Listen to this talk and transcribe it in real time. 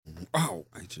Oh,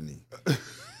 ain't your knee.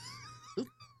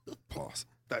 Pause.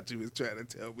 Thought you was trying to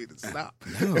tell me to stop.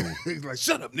 No. He's like,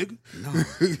 shut up, nigga. No.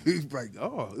 He's like,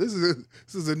 oh, this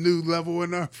is a new level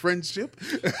in our friendship,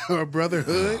 our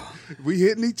brotherhood. We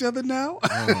hitting each other now.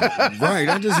 Right.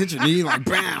 I just hit your knee like,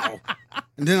 bow.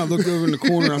 And then I looked over in the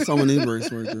corner. I saw my knee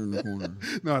brace right there in the corner.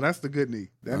 No, that's the good knee.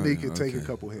 That knee can take a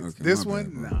couple hits. Okay, This my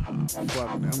one, bad, nah. Fuck,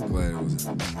 I'm glad it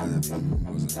wasn't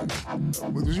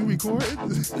heavy. Was you recording?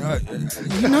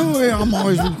 You know I'm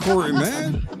always recording,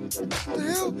 man. What the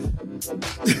hell?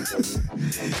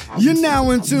 You're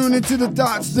now in tune into the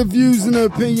thoughts, the views, and the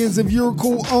opinions of your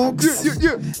cool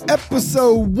unks.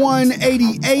 Episode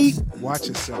 188. Watch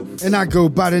yourself. And I go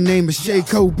by the name of Shay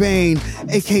Cobain,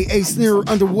 aka Snare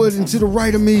Underwood, and to the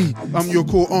right of me, I'm your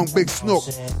cool Unc Big Snook,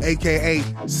 aka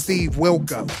Steve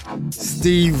Wilco.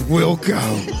 Steve Wilco.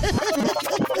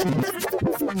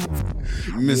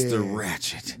 Mr. Yeah.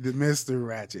 Ratchet. The Mr.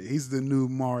 Ratchet. He's the new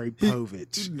Maury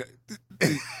Povich.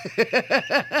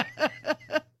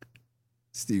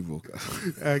 Steve Wilco.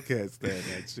 I can't stand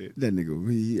that shit. That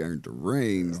nigga, he earned the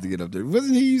reins to get up there.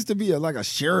 Wasn't he used to be like a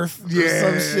sheriff or Yeah,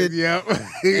 some shit? yeah.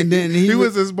 And then he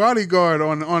was his bodyguard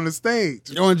on the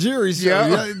stage. On Jerry's show.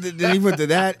 Yeah. Yeah. Then he went to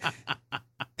that.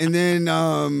 And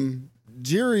then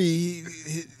Jerry,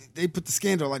 they put the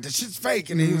scandal like, that shit's fake.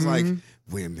 And he was like,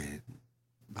 wait a minute.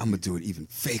 I'm going to do it even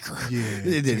faker. Yeah.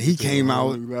 And then he came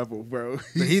out. Level, bro.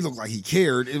 But he looked like he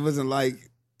cared. It wasn't like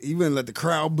he wouldn't let the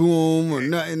crowd boo him or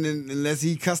nothing unless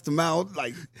he cussed him out.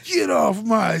 Like, get off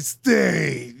my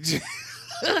stage.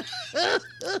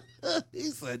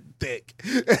 He's a dick.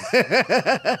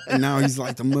 and now he's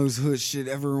like the most hood shit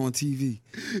ever on TV.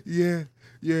 Yeah,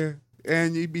 yeah.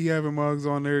 And you be having mugs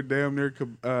on there damn near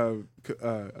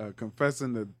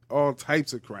confessing to all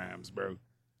types of crimes, bro.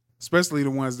 Especially the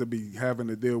ones that be having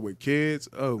to deal with kids.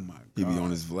 Oh, my God. He be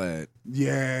on his Vlad.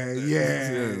 Yeah.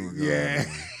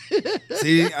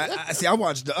 See, I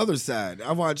watched the other side.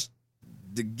 I watched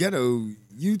the ghetto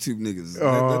YouTube niggas.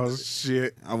 Oh,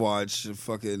 shit. I watched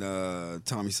fucking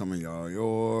Tommy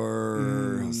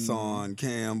Sotomayor, Hassan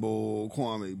Campbell,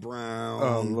 Kwame Brown.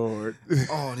 Oh, Lord.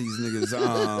 All these niggas.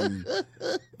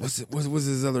 What's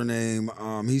his other name?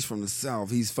 He's from the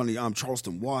South. He's funny.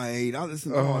 Charleston White. I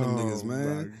listen to all them niggas,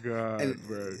 man. Oh, my God, and,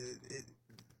 bro.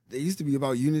 They used to be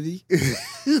about unity.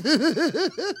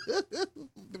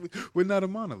 We're not a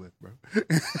monolith, bro.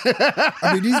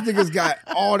 I mean, these niggas got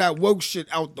all that woke shit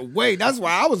out the way. That's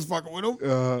why I was fucking with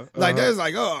them. There's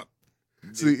like,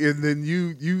 See, and then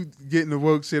you getting the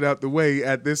woke shit out the way.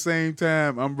 At the same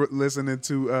time, I'm listening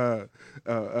to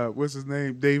what's his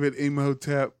name, David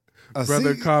Imhotep,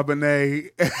 Brother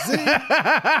Cabernet.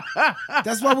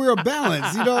 That's why we're a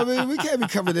balance. You know what I mean? We can't be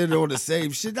coming in on the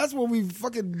same shit. That's when we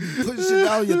fucking put shit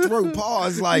down your throat.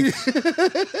 Pause. Like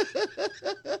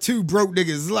two broke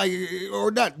niggas, like,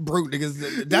 or not broke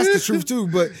niggas. That's the truth too.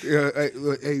 But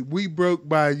hey, we broke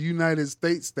by United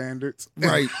States standards.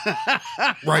 Right.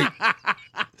 Right.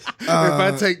 If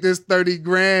I take this 30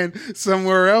 grand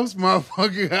somewhere else,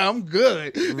 motherfucker, I'm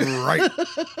good. Right.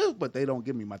 But they don't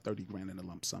give me my 30 grand in a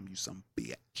lump sum, you some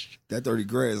bitch. That 30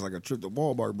 grand is like a trip to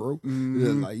Walmart, bro.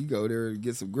 Yeah, like you go there and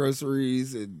get some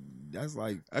groceries, and that's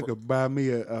like I could buy me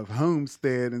a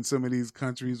homestead in some of these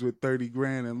countries with 30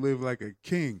 grand and live like a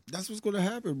king. That's what's gonna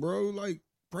happen, bro. Like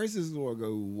prices will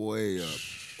go way up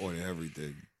on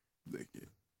everything.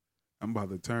 I'm about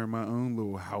to turn my own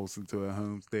little house into a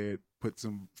homestead, put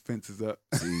some fences up.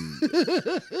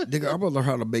 Nigga, I'm gonna learn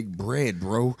how to make bread,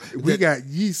 bro. We got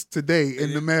yeast today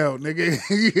in the mail,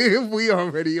 nigga. We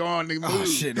already on the move. Oh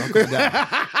shit, don't come down.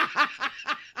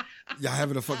 Y'all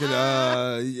having a fucking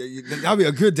that'll be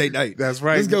a good date night. That's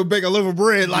right. Let's go bake a loaf of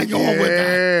bread like y'all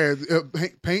with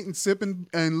that. Paint and sip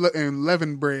and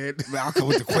leaven bread. Man, I'll come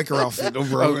with the Quaker outfit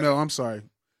over. Oh no, I'm sorry.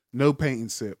 No paint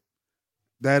and sip.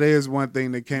 That is one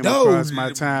thing that came across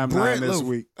my timeline this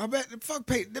week. I bet fuck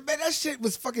paint. Man, that shit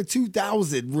was fucking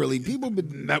 2000. Really, people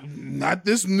been not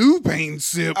this new paint and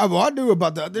sip. I knew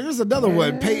about that. There's another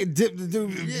one. Paint and dip.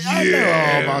 I know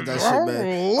all about that shit,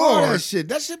 man. All that shit.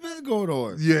 That shit been going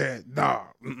on. Yeah, nah.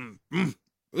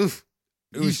 Oof.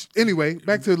 Anyway,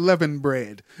 back to leaven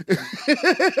bread.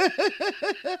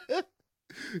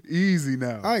 Easy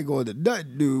now. I ain't going to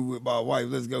nothing new with my wife.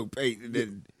 Let's go paint and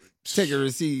then take her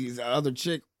to see the other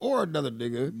chick or another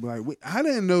nigga. Like, I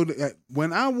didn't know that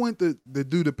when I went to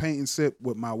do the paint and sip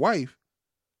with my wife,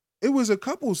 it was a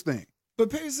couples thing.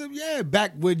 But paint and sip, yeah,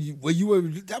 back when you were,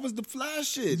 that was the fly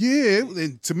shit. Yeah,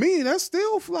 and to me, that's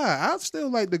still fly. I'd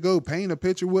still like to go paint a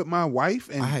picture with my wife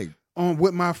and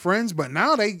with my friends, but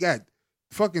now they got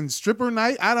fucking stripper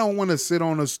night. I don't want to sit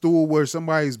on a stool where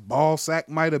somebody's ball sack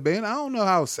might have been. I don't know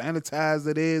how sanitized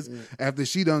it is after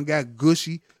she done got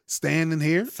gushy standing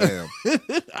here. Fam.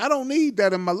 I don't need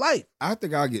that in my life. I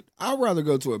think I'd rather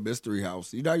go to a mystery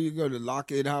house. You know, you go to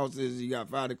lock-in houses, you got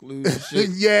find clues and shit.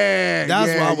 Yeah.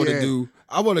 That's what I want to do.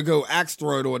 I want to go axe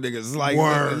throw it on niggas. Like,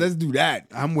 let's do that.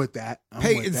 I'm with that.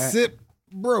 Paint and sip.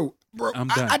 Bro, I'm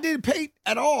done. I didn't paint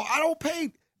at all. I don't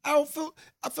paint. I feel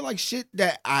like shit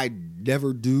that I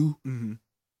never do. Mm-hmm.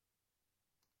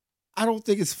 I don't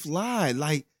think it's fly.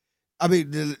 Like, I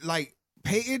mean, like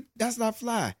painting, that's not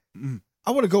fly. Mm-hmm.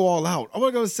 I want to go all out. I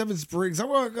want to go to Seven Springs. I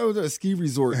want to go to a ski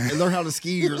resort and learn how to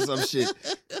ski or some shit.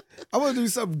 I want to do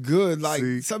something good, like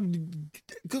something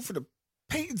good for the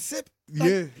paint and sip. Like,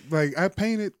 yeah, like I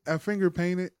finger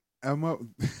painted. I'm up.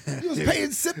 You was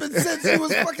painting sipping since you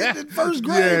was fucking in first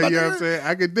grade. Yeah, you know what I'm saying?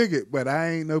 I could dig it, but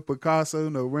I ain't no Picasso,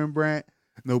 no Rembrandt,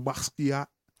 no Basquiat.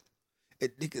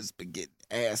 And niggas been getting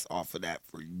ass off of that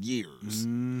for years.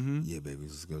 Mm-hmm. Yeah, baby,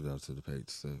 let's go down to the paint and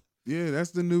sip. Yeah,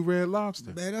 that's the new Red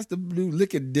Lobster. Man, that's the new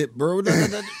licking dip, bro.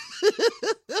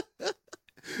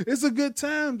 It's a good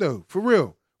time though, for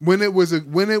real. When it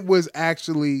was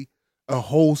actually a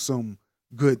wholesome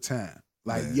good time.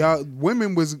 Like y'all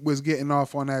women was getting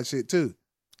off on that shit too.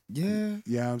 Yeah.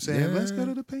 You know what I'm saying? Yeah. Let's go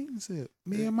to the paint and sip.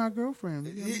 Me and my girlfriend.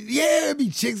 Yeah, there be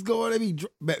chicks going, there be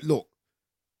but look,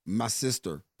 my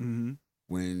sister, mm-hmm.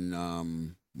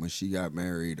 when she got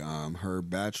married, her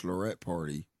bachelorette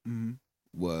party mm-hmm.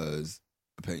 was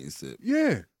a paint and sip.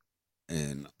 Yeah.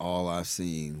 And all I've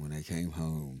seen when they came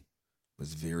home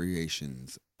was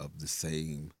variations of the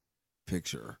same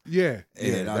picture. Yeah. And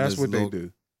yeah, that's what they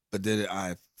do. But then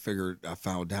I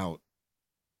found out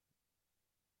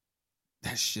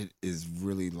that shit is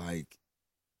really like,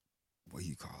 what do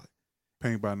you call it?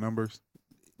 Paint by numbers?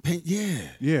 Paint, yeah.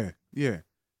 Yeah, yeah.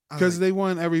 Because they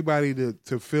want everybody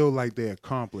to feel like they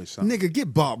accomplished something. Nigga,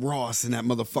 get Bob Ross and that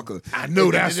motherfucker. I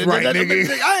know that's right,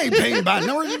 nigga. I ain't painting by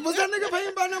numbers. Was that nigga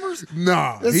painting by numbers?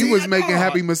 Nah, he was making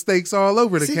happy mistakes all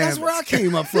over the canvas. That's where I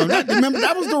came up from. Remember,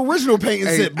 that was the original paint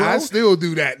and sip, bro. I still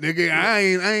do that, nigga. I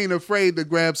ain't afraid to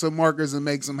grab some markers and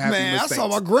make some happy mistakes. I saw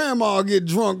my grandma get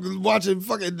drunk watching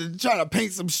fucking, trying to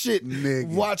paint some shit, nigga.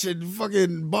 Watching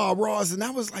fucking Bob Ross, and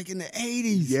that was like in the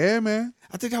 80s. Yeah, man.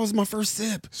 I think that was my first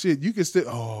sip. Shit, you can still,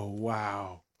 oh,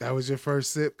 wow. That was your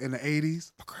first sip in the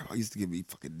 80s? My grandma used to give me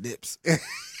fucking nips.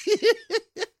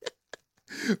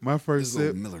 My first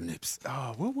sip. Miller nips.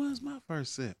 Oh, what was my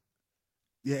first sip?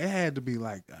 Yeah, it had to be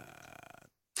like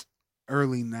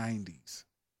early 90s.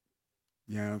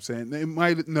 You know what I'm saying? It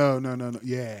might, no.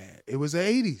 Yeah, it was the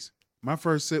 80s. My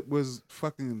first sip was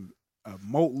fucking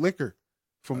malt liquor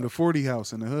from the 40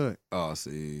 house in the hood. Oh,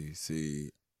 see.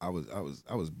 I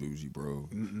was bougie, bro.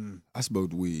 Mm-mm. I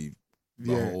smoked weed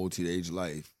my whole teenage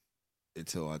life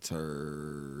until I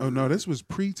turned. Oh no, this was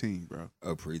preteen, bro.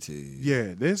 Oh, preteen.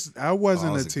 Yeah, I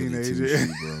wasn't a teenager,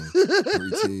 bro.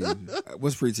 Preteen.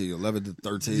 What's preteen? 11 to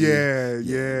 13.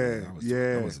 Yeah.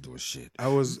 I wasn't doing shit. I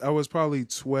was probably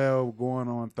 12, going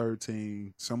on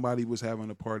 13. Somebody was having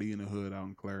a party in the hood out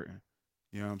in Clairton.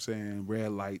 You know what I'm saying?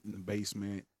 Red light in the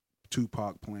basement.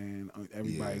 Tupac playing,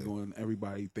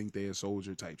 everybody think they a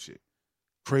soldier type shit.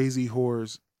 Crazy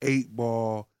Horse, 8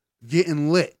 Ball, getting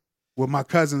lit with my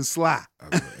cousin Sly.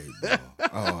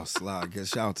 Oh, Sly.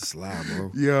 Shout out to Sly,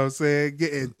 bro. You know what I'm saying?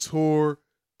 Getting tore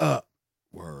up.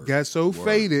 Word. Got so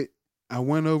faded, I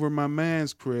went over my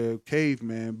man's crib,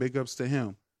 Caveman, big ups to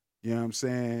him. You know what I'm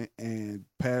saying? And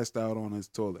passed out on his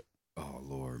toilet. Oh,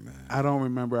 Lord, man. I don't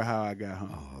remember how I got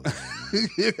home. Oh,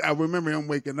 Lord, I remember him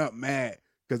waking up mad.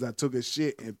 Because I took a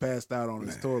shit and passed out on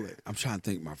his toilet. I'm trying to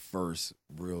think my first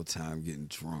real time getting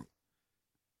drunk.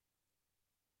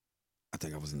 I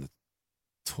think I was in the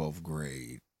 12th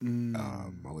grade. I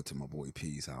went to my boy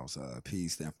P's house. P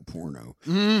stand for porno.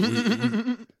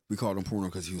 We called him porno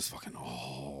because he was fucking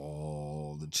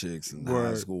all the chicks in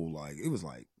high school. Like, it was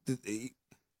like,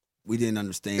 we didn't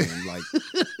understand. Like,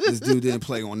 this dude didn't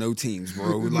play on no teams,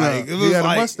 bro. Like, it was he had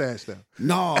like, a mustache though.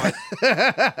 No,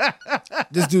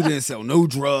 this dude didn't sell no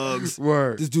drugs.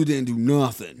 Word. This dude didn't do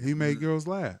nothing. He made girls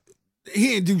laugh. He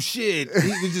didn't do shit. He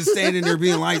was just standing there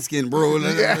being light skinned, bro.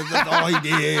 That's all he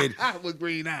did. With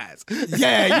green eyes.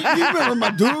 Yeah, you remember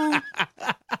my dude?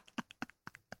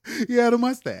 He had a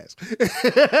mustache.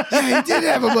 Yeah, he did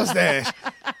have a mustache.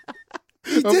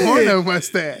 A porno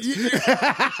mustache.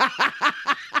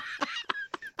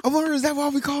 I wonder, is that why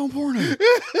we call him porno?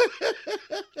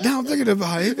 Now I'm thinking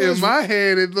about it. In my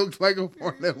head, it looked like a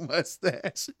porno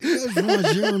mustache. It was Ron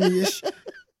Jeremy-ish.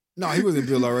 No, he wasn't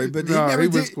built all right, but he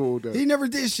was cool though. He never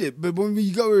did shit. But when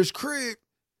you go to his crib,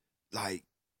 like,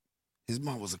 his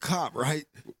mom was a cop, right?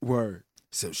 Word.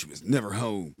 So she was never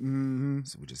home. Mm-hmm.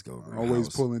 So we just go over Always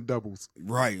house. pulling doubles.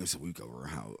 Right. So we go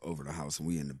over the house and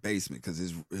we in the basement because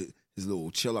his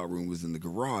little chill out room was in the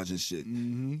garage and shit.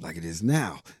 Mm-hmm. Like it is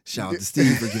now. Shout out to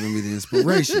Steve for giving me the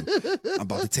inspiration. I'm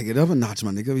about to take it up a notch,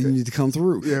 my nigga. You need to come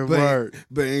through. Yeah,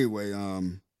 but anyway,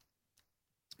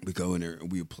 we go in there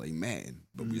and we'll play Madden,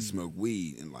 but we'd smoke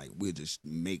weed and like we'll just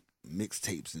make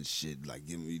mixtapes and shit. Like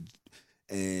give me.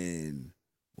 And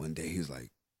one day he was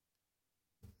like,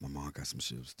 "My mom got some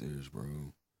shit upstairs, bro."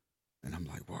 And I'm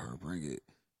like, "Word, bring it."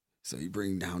 So he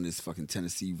bring down this fucking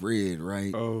Tennessee Red,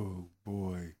 right? Oh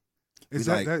boy, is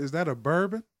Like- is that a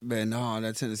bourbon? Man, no,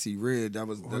 that Tennessee Red, that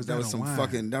was Or is that that was a some wine?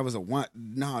 fucking that was a wine.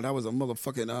 No, that was a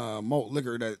motherfucking malt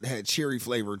liquor that had cherry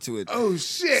flavor to it. Oh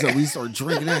shit! So we start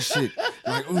drinking that shit.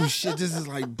 Like, oh shit, this is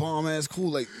like bomb ass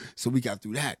Kool-Aid. So we got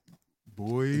through that.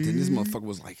 boy, And then this motherfucker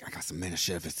was like, I got some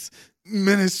Manischewitz.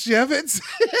 Manischewitz.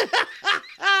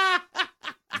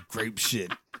 Grape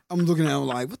shit. I'm looking at him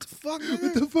like, what the fuck? What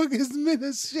Man? the fuck is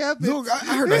Manischewitz? Look,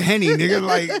 I heard a Henny, nigga.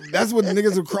 Like, that's what the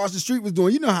niggas across the street was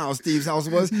doing. You know how Steve's house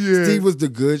was. Yeah. Steve was the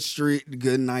good street, the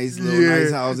good, nice, little nice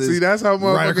houses. See, that's how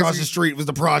motherfuckers Right across the street was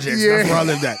the projects. Yeah. That's where I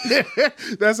lived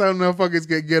at. That's how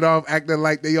motherfuckers get off acting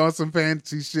like they on some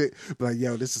fancy shit. Like,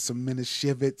 yo, this is some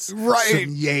Manischewitz, Right.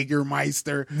 some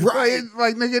Jägermeister. Right.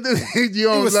 Like nigga, you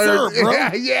don't was learn. syrup,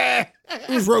 bro. Yeah. It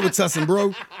was Robitussin,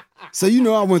 bro. So you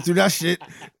know I went through that shit.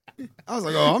 I was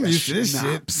like, oh, I'm used to this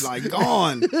Schnapps. shit. Like,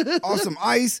 gone. Off some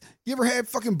ice. You ever had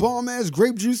fucking bomb-ass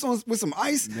grape juice with some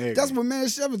ice? Nigga. That's what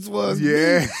Manischewitz was.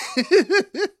 Yeah.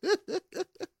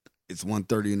 It's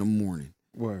 1:30 in the morning.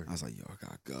 Word. I was like, yo, I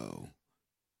gotta go.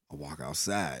 I walk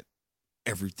outside.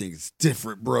 Everything is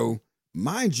different, bro.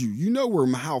 Mind you, you know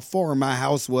how far my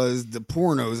house was, the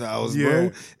porno's house, Yeah.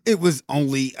 bro. It was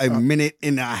only a minute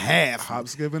and a half. Hop,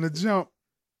 skip, and a jump.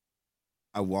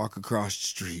 I walk across the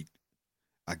street.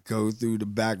 I go through the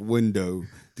back window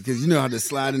because you know how the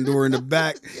sliding door in the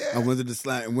back. I went to the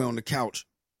slide and went on the couch.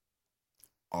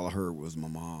 All I heard was my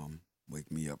mom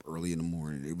wake me up early in the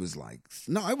morning. It was like,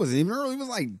 no, it wasn't even early. It was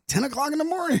like 10 o'clock in the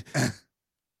morning.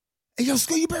 Hey, yo,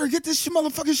 Scott, you better get this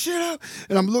motherfucking shit out.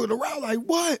 And I'm looking around like,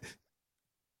 what?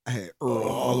 I had Earl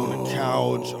all on the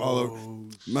couch.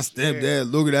 My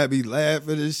stepdad looking at me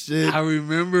laughing and shit. I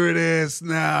remember this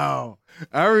now.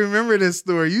 I remember this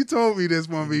story. You told me this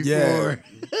one before.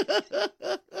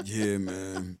 Yeah. Yeah,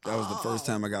 man. That was the first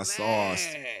time I got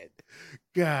sauced.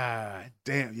 God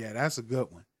damn. Yeah, that's a good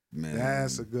one. Man.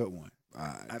 That's a good one.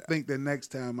 I I think the next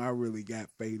time I really got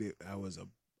faded, I was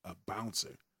a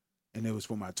bouncer. And it was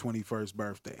for my 21st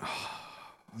birthday.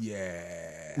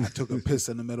 Yeah. I took a piss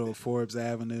in the middle of Forbes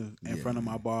Avenue in front of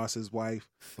my boss's wife.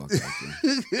 Fuck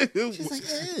that. She's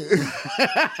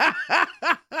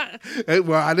like,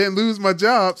 well, I didn't lose my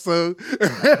job, so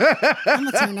I'm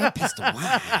gonna turn that piss to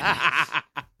wine.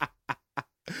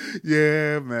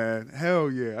 yeah, man. Hell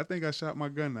yeah. I think I shot my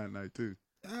gun that night too.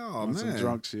 Oh, On man. some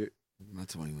drunk shit. My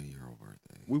 21-year-old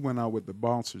birthday. We went out with the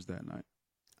bouncers that night.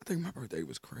 I think my birthday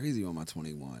was crazy on my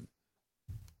 21.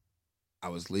 I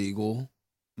was legal.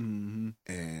 Mm-hmm.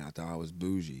 And I thought I was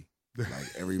bougie. Like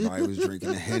everybody was drinking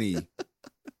a Henny.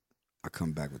 I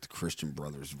come back with the Christian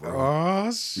Brothers, bro.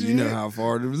 Oh shit! You know how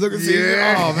far to look at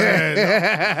Yeah. Oh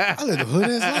man, I lived a hood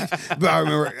ass life. But I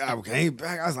remember I came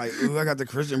back. I was like, "Ooh, I got the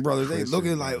Christian Brothers." They Christian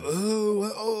looking like,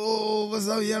 "Oh, what's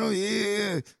up, you know?"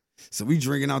 Yeah. So we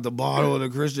drinking out the bottle of the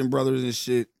Christian Brothers and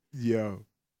shit. Yo.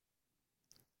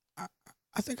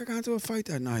 I think I got into a fight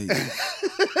that night.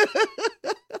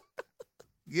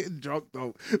 Getting drunk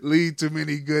don't lead to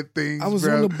many good things. I was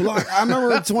bro. on the block. I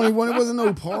remember at 21, it wasn't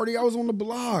no party. I was on the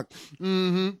block.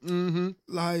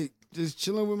 Like, just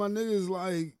chilling with my niggas,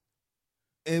 like,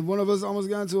 and one of us almost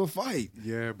got into a fight.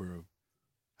 Yeah, bro.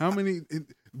 How many?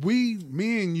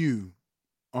 Me and you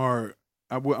are.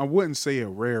 I wouldn't say a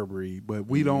rare breed, but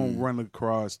we don't run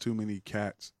across too many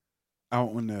cats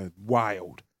out in the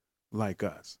wild like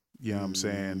us. You know what I'm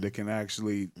saying? That can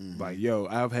actually like, yo,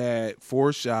 I've had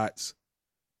 4 shots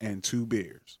and 2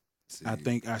 beers. See, I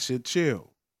think I should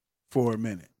chill for a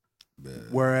minute. man.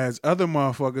 Whereas other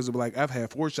motherfuckers will be like, I've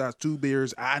had 4 shots, 2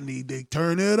 beers. I need to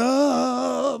turn it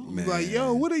up. Man. Like,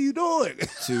 yo, what are you doing?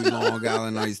 2 Long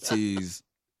Island iced teas.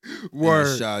 And a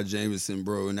Word. shot of Jameson,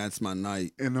 bro, and that's my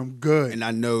night. And I'm good. And I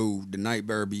know the night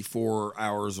better be 4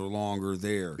 hours or longer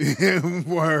there.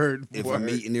 Word. If I'm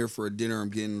eating there for a dinner, I'm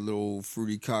getting a little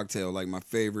fruity cocktail. Like my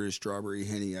favorite is strawberry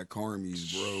Henny at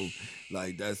Carmi's, bro.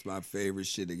 Like that's my favorite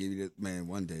shit. They give you that. Man,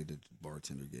 one day the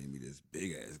bartender gave me this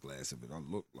big ass glass of it. I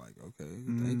looked like, okay,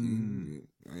 thank you,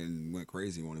 and went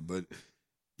crazy on it. But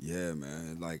yeah,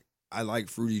 man, like I like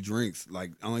fruity drinks.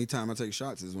 Like only time I take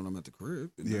shots is when I'm at the crib.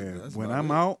 And Yeah, that's when about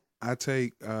I'm it. out, I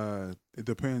take it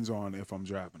depends on if I'm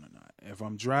driving or not. If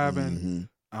I'm driving,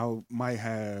 I might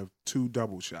have 2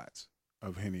 double shots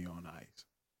of Henny on ice.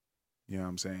 You know what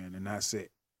I'm saying? And that's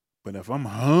it. But if I'm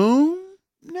home,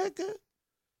 nigga,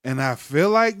 and I feel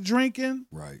like drinking,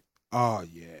 right? Oh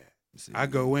yeah, See, I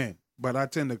go in, but I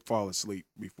tend to fall asleep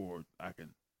before I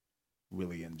can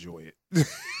really enjoy it.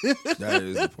 That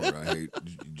is the part I hate.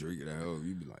 You drink it at home,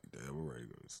 you be like, damn, we're ready to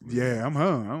go to sleep. Yeah, I'm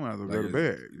home. I'm gonna go to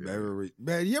bed.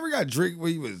 Man, you ever got drink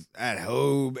when you was at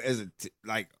home as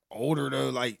like older though?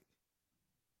 Like,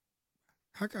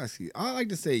 how can I see? I like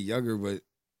to say younger, but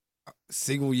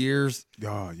single years.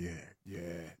 Oh yeah.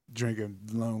 Drinking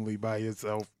lonely by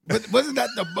yourself. But wasn't that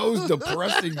the most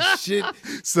depressing shit?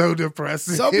 So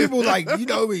depressing. Some people like,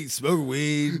 smoke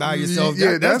weed by yourself.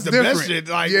 Yeah, that's the different. best shit.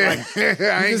 Like,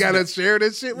 I ain't gotta share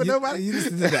this shit with nobody. You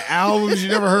listen to the albums you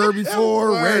never heard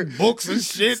before, read books and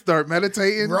shit. Start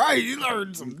meditating. Right, you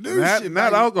learn some new shit.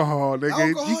 Not alcohol, nigga.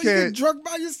 Alcohol, you you can't get drunk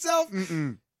by yourself.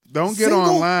 Don't get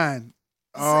online.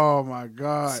 Oh my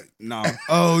God. No.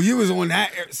 Oh, you was on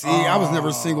that. See, I was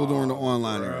never single during the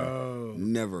online era.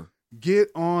 Never. Get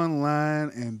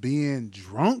online and being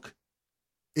drunk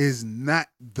is not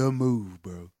the move,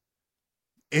 bro.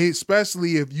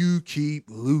 Especially if you keep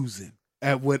losing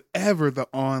at whatever the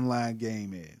online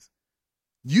game is.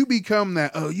 You become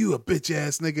that, you a bitch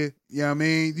ass nigga. You know what I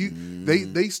mean?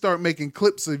 They start making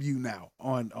clips of you now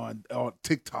on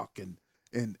TikTok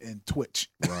and Twitch.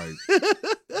 Right.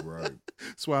 Right.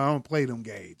 That's why I don't play them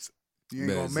games. You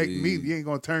ain't gonna make me. You ain't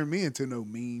gonna turn me into no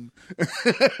meme.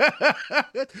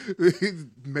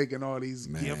 Making all these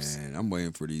gifts. Man, I'm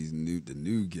waiting for the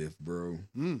new gift, bro.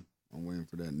 I'm waiting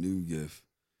for that new gift.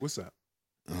 What's up?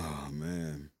 Oh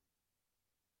man.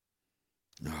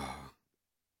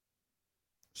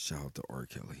 Shout out to R.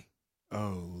 Kelly.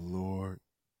 Oh Lord.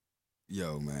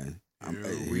 Yo, man.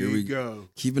 Here we go.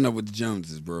 Keeping up with the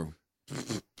Joneses, bro.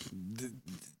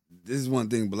 This is one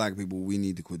thing black people we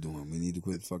need to quit doing. We need to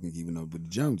quit fucking keeping up with the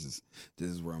Joneses. This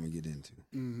is where I'm gonna get into.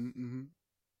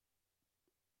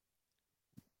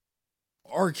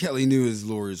 R. Kelly knew his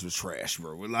lawyers was trash,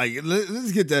 bro. Like,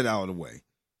 let's get that out of the way.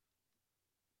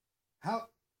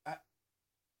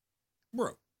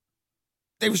 Bro,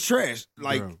 they was trash.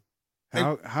 Like,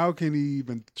 bro, how can he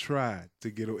even try to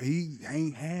get away? He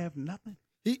ain't have nothing.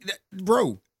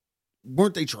 Bro,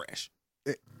 weren't they trash?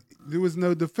 There was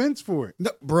no defense for it.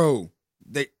 No, bro,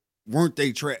 weren't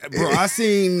they trash? Bro, I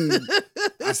seen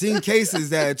cases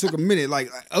that it took a minute.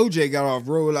 Like OJ got off,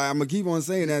 bro. Like, I'm gonna keep on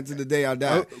saying that to the day I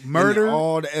die. Murder, and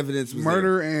all the evidence was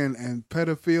murder, there. and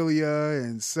pedophilia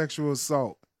and sexual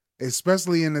assault,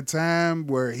 especially in the time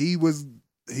where he was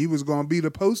gonna be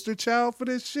the poster child for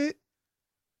this shit.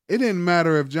 It didn't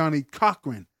matter if Johnny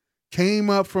Cochran came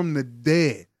up from the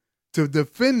dead to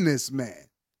defend this man.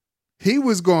 He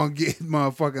was going to get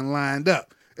motherfucking lined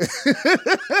up.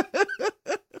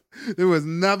 There was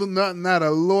not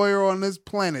a lawyer on this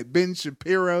planet, Ben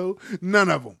Shapiro, none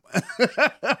of them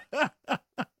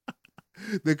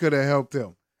that could have helped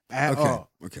him at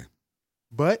all. Okay.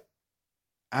 But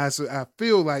I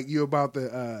feel like you're about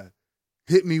to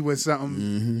hit me with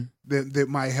something that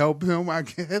might help him, I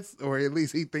guess, or at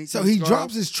least he thinks. So he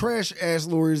drops his trash ass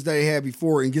lawyers that he had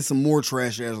before and gets some more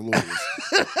trash ass lawyers.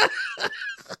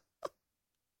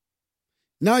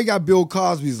 Now he got Bill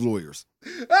Cosby's lawyers.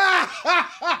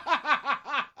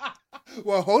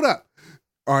 Well, hold up.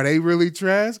 Are they really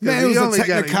trash? Man, it was a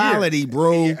technicality,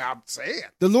 bro. Yeah, I'm saying.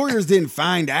 The lawyers didn't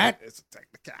find that. It's a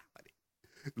technicality.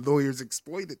 Lawyers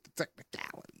exploited the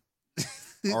technicality.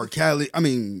 R. Kelly,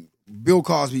 Bill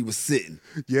Cosby was sitting.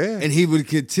 Yeah. And he would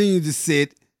continue to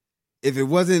sit if it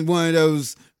wasn't one of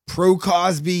those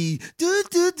pro-Cosby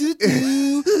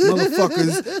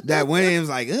motherfuckers that went in and was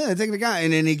like, take the guy,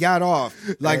 and then he got off.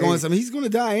 Like on something, he's gonna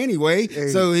die anyway.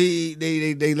 So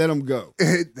they let him go.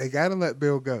 They gotta let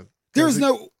Bill go. There's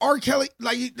no R. Kelly,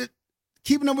 like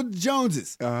keeping up with the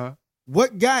Joneses.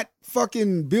 What got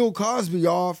fucking Bill Cosby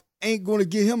off ain't gonna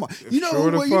get him off.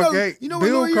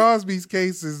 Bill Cosby's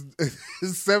case is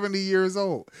 70 years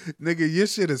old. Nigga, your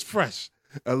shit is fresh.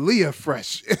 Aaliyah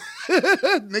fresh.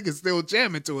 Nigga still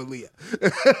jamming to Aaliyah.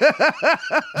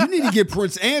 You need to get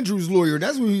Prince Andrew's lawyer.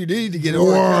 That's who you need to get.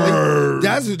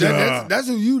 That's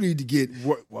who you need to get.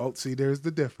 Well, see, there's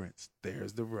the difference.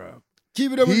 There's the rub.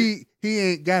 Keep it up. He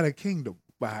ain't got a kingdom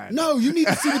behind. No, you need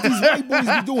to see what these white boys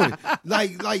be doing.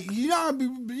 Like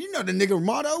the nigga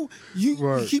motto.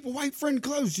 You keep a white friend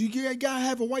close. You gotta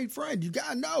have a white friend. You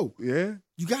gotta know. Yeah.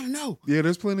 You gotta know. Yeah,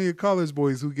 there's plenty of college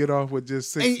boys who get off with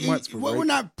just 6 months for rape. What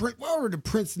were the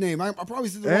Prince name? I probably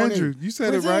said the Andrew. wrong name. You said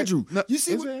Prince it right. Andrew. No, you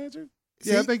see is it Andrew?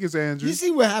 Yeah, I think it's Andrew. You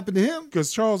see what happened to him?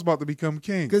 Because Charles about to become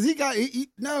king. Because he got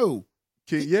no.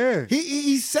 Yeah.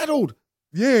 He settled.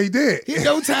 Yeah, he did. He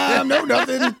no time, no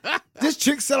nothing. This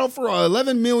chick settled for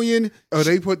 11 million. Oh,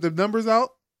 they put the numbers out?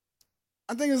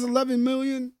 I think it's 11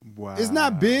 million. Wow. It's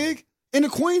not big. And the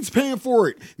Queen's paying for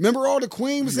it. Remember all the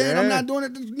Queen was saying, I'm not doing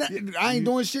it. I ain't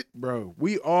doing shit. Bro,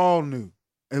 we all knew.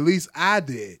 At least I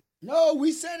did. No,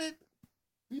 we said it.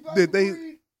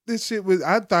 That this shit was,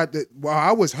 I thought that, well,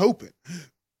 I was hoping.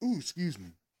 Ooh, excuse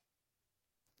me.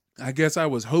 I guess I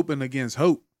was hoping against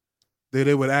hope that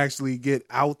it would actually get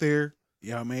out there,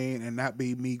 you know what I mean, and not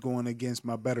be me going against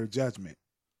my better judgment.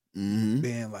 Mm-hmm.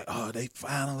 Being like, oh, they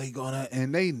finally gonna,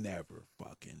 and they never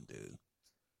fucking do.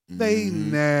 They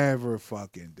never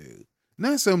fucking do.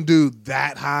 Not some dude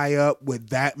that high up with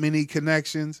that many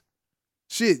connections.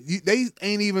 Shit, they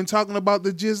ain't even talking about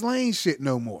the Ghislaine shit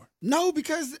no more. No,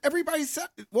 because everybody said,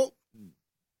 well,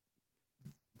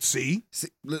 see,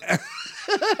 look.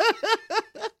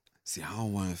 See, I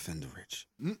don't want to offend the rich.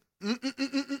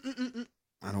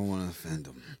 I don't want to offend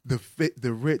them.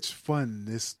 The rich fund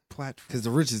this platform. Because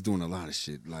the rich is doing a lot of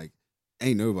shit. Like,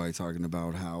 ain't nobody talking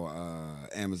about how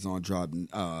Amazon dropped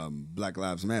Black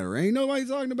Lives Matter. Ain't nobody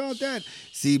talking about that.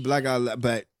 See,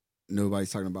 but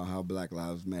nobody's talking about how Black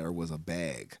Lives Matter was a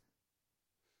bag.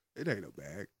 It ain't no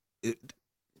bag.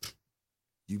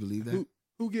 You believe that?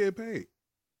 Who getting paid?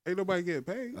 Ain't nobody getting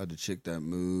paid. The chick that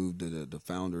moved, the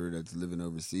founder that's living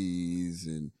overseas,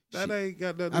 and that ain't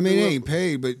got nothing. I mean, they ain't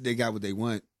paid, but they got what they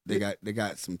want. They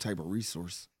got some type of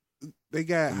resource. They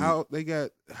got they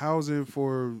got housing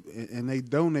for, and they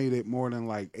donated more than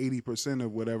like 80%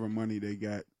 of whatever money they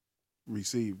got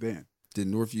received in. Did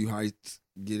Northview Heights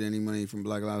get any money from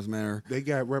Black Lives Matter? They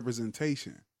got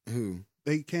representation. Who?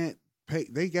 They can't pay.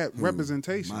 They got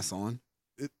representation. My son.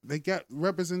 They got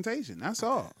representation. That's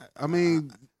all. I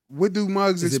mean, what do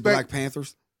mugs expect? Is it Black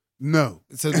Panthers? No.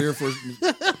 It says there for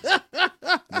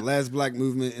the last black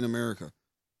movement in America.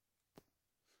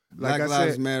 Black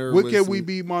Lives Matter. What can we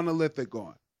be monolithic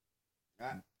on?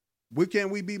 What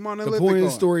can we be monolithic on? The point of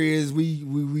the story is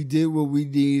we did what we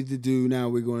needed to do. Now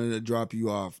we're going to drop you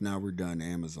off. Now we're done.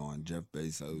 Amazon, Jeff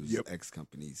Bezos'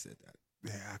 ex-company said that.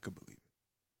 Yeah, I could believe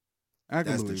it.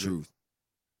 That's the truth.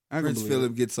 Prince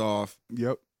Philip gets off.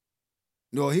 Yep.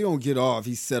 No, he don't get off.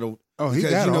 He's settled. Oh, he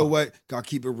got off. You know what? Gotta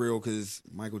keep it real because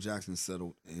Michael Jackson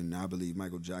settled, and I believe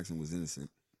Michael Jackson was innocent.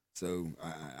 So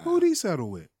who'd he settle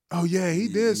with? Oh yeah, he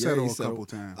did settle a couple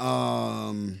times.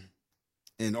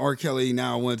 And R. Kelly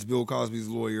now wants Bill Cosby's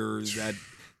lawyers, that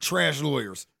trash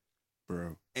lawyers,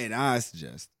 bro. And I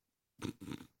suggest,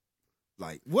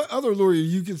 like, what other lawyer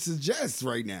you can suggest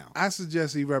right now? I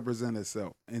suggest he represent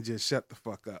himself and just shut the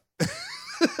fuck up.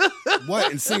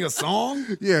 What, and sing a song?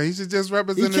 Yeah, he should just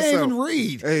represent himself. He can't even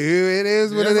read. Hey, it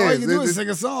is what it is. All you can do is sing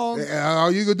a song.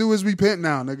 All you can do is repent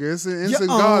now, nigga. It's in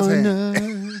God's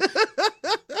hands.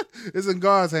 It's in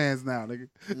God's hands now, nigga.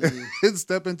 Mm.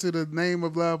 Step into the name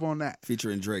of love on that.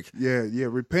 Featuring Drake. Yeah,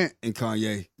 repent. And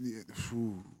Kanye. Yeah.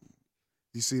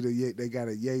 You see they got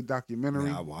a Ye documentary?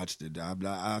 Yeah, I watched it.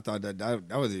 I thought that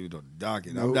wasn't even on the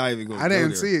docket. Nope. I'm not even going to I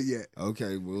didn't see it yet.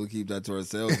 Okay, we'll keep that to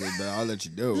ourselves, but I'll let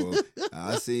you know.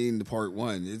 I seen the part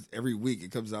one. Every week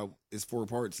it comes out. It's 4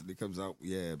 parts and it comes out.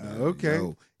 Yeah, man. Okay.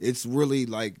 It's really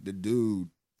like the dude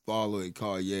following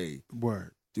Kanye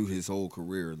through his whole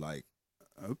career. Like,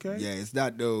 okay. Yeah, it's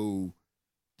not man,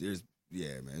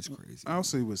 it's crazy. I'll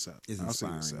see what's up. It's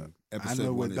inspiring. I'll see what's up. I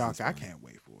know what doc I can't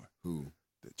wait for. Who?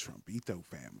 The Trumpito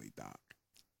family doc.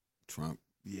 Trump.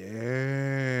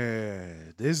 Yeah.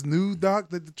 This new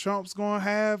doc that the Trump's gonna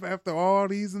have after all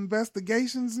these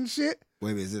investigations and shit.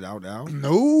 Wait, is it out now?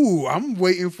 No, I'm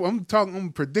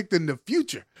predicting the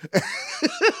future.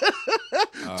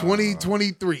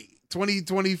 2023.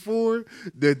 2024,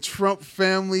 the Trump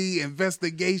family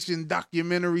investigation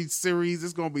documentary series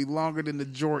is going to be longer than the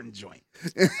Jordan joint.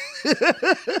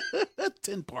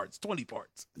 10 parts, 20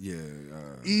 parts. Yeah.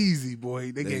 Easy,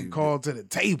 boy. They getting called to the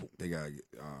table. They got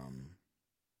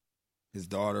his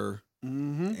daughter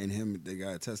and him, they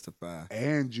got to testify.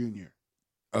 And Junior.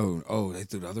 Oh, they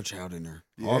threw the other child in there.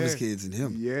 Yeah. All of his kids and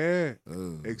him. Yeah.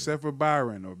 Except for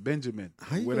Byron or Benjamin.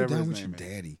 How you whatever go down his with name your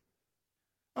daddy?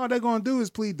 All they're going to do is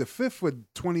plead the fifth for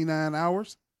 29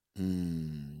 hours.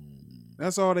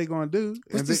 That's all they're going to do.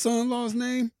 What's the son-in-law's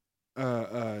name?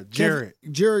 Jared.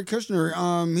 Jared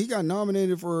Kushner. He got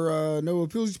nominated for Nobel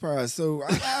Peace Prize. So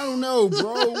I don't know,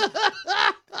 bro.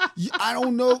 I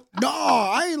don't know. No,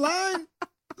 I ain't lying.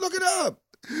 Look it up.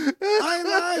 I ain't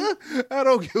lying. I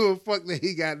don't give a fuck that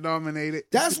he got nominated.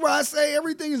 That's why I say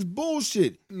everything is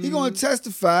bullshit. He going to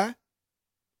testify.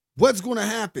 What's going to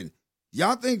happen?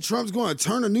 Y'all think Trump's going to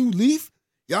turn a new leaf?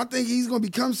 Y'all think he's gonna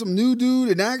become some new dude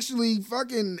and actually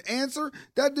fucking answer?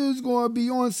 That dude's gonna be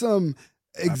on some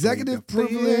executive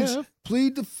privilege,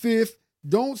 plead the fifth,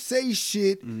 don't say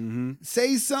shit,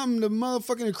 say something to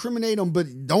motherfucking incriminate him,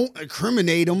 but don't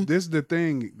incriminate him. This is the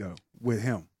thing, though, with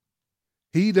him.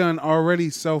 He done already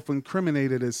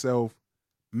self-incriminated himself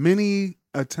many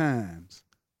a times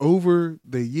over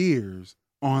the years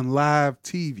on live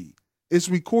TV. It's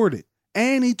recorded.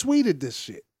 And he tweeted this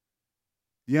shit.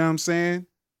 You know what I'm saying?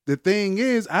 The thing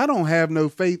is, I don't have no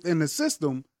faith in the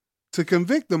system to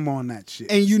convict him on that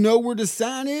shit. And you know where the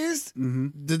sign is?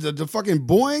 The fucking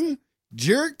Boeing?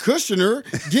 Jared Kushner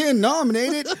getting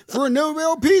nominated for a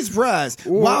Nobel Peace Prize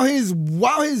while his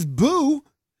boo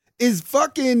is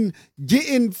fucking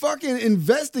getting fucking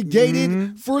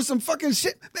investigated for some fucking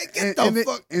shit. Man, get the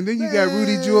fuck. And then you got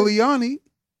Rudy Giuliani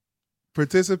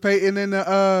participating in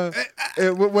the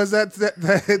what was that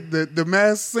the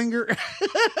Masked Singer?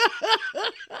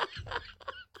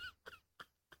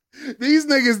 These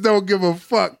niggas don't give a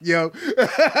fuck, yo.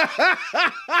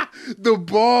 The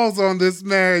balls on this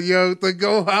man, yo, to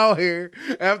go out here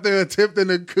after attempting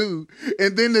a coup.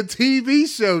 And then the TV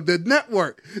show, the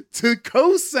network, to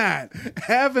co-sign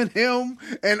having him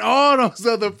and all those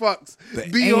other fucks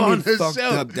be on the fucked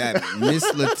show. Up that Miss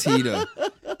Latita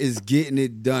is getting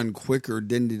it done quicker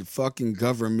than the fucking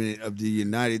government of the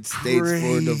United States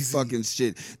for the fucking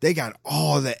shit. They got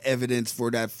all the evidence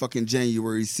for that fucking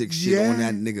January 6th shit on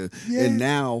that nigga. Yeah. And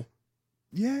now.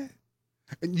 Yeah.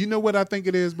 And you know what I think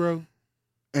it is, bro?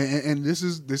 And this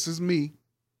is me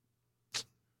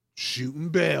shooting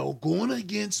bell, going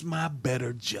against my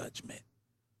better judgment.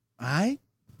 All right?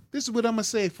 This is what I'm going to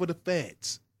say for the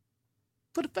feds.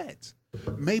 For the feds.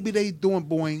 Maybe they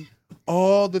doing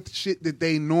all the shit that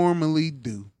they normally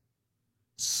do,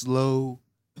 slow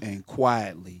and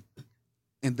quietly,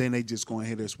 and then they just gonna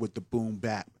hit us with the boom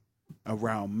bap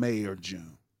around May or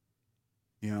June.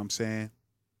 You know what I'm saying?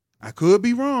 I could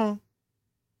be wrong,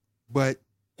 but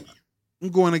I'm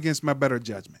going against my better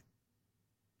judgment.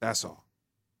 That's all.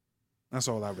 That's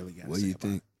all I really got to say. What do you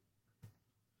think?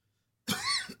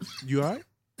 You all right?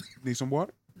 Need some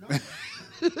water? No.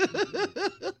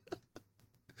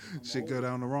 Shit go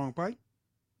down the wrong pipe?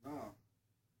 No.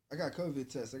 I got COVID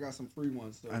tests. I got some free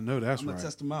ones. So I know that's right. I'm going to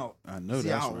test them out. I know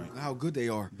that's right. How good they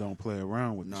are. Don't play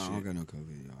around with the shit. No, I don't got no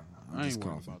COVID, y'all. I ain't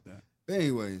worried about that. But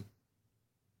anyway,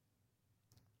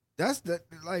 that's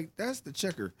the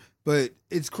checker. But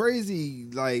it's crazy,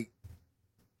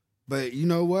 but you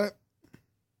know what?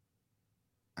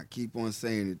 I keep on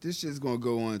saying it. This shit's going to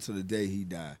go on until the day he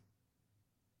die.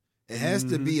 It has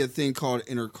to be a thing called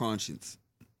inner conscience.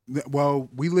 Well,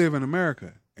 we live in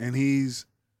America, and he's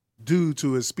due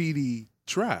to a speedy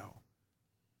trial.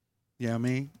 You know what I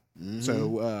mean?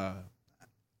 So,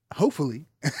 hopefully,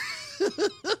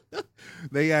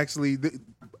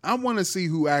 I want to see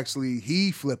who actually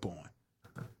he flip on.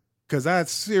 Because I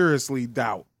seriously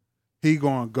doubt he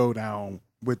going to go down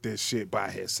with this shit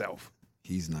by himself.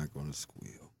 He's not going to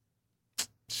squeal.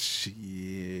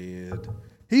 Shit.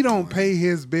 He don't pay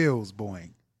his bills,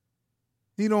 Boeing.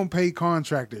 He don't pay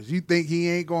contractors. You think he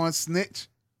ain't going to snitch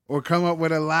or come up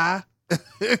with a lie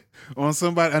on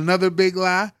somebody, another big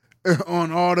lie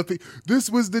on all the people? This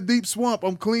was the deep swamp.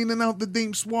 I'm cleaning out the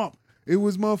deep swamp. It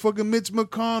was motherfucking Mitch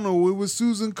McConnell. It was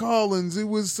Susan Collins. It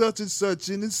was such and such,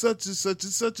 and it's such and such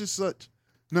and such and such.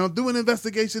 Now do an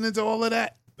investigation into all of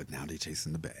that. But now they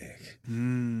chasing the bag.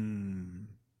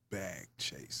 Bag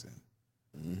chasing.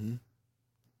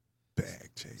 Bag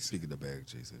chasing. Speaking of bag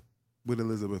chasing. What did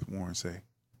Elizabeth Warren say?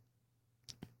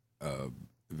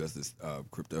 Invest this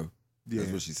crypto. Yeah.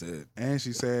 That's what she said. And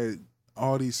she said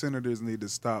all these senators need to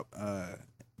stop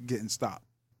getting stopped.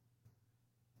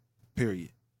 Period.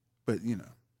 But, you know,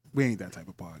 we ain't that type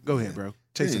of pod. Go ahead, bro.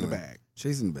 Chasing the bag.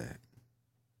 Chasing the bag.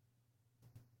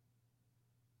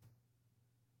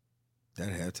 That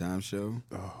halftime show.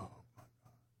 Oh, my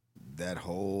God. That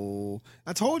whole...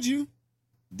 I told you.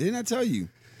 Didn't I tell you?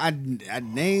 I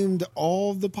named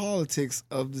all the politics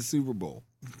of the Super Bowl.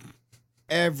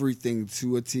 Everything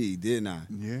to a T, didn't I?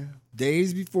 Yeah.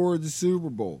 Days before the Super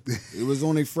Bowl. It was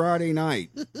on a Friday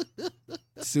night.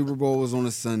 Super Bowl was on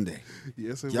a Sunday.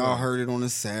 Yes, it Y'all was. heard it on a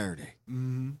Saturday.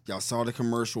 Y'all saw the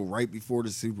commercial right before the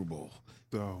Super Bowl.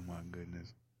 Oh, my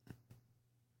goodness.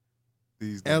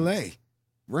 L.A.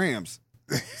 Rams.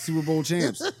 Super Bowl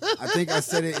champs. I think I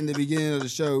said it in the beginning of the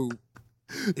show.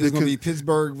 It's going to be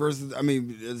Pittsburgh versus,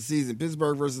 the season.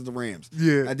 Pittsburgh versus the Rams.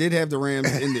 Yeah. I did have the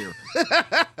Rams in there.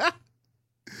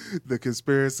 The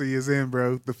conspiracy is in,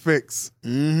 bro. The fix.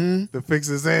 The fix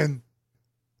is in.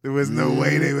 There was no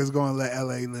way they was going to let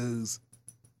LA lose.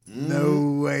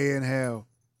 No way in hell.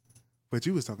 But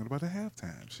you was talking about the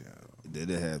halftime show. Did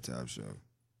a halftime show.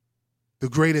 The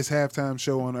greatest halftime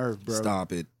show on earth, bro.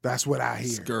 Stop it. That's what I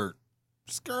hear.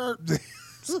 Skirt.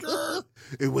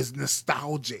 It was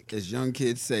nostalgic. As young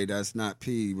kids say, that's not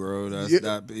P, bro. That's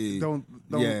not P. Don't,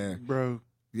 yeah, bro.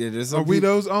 Yeah, there's Are we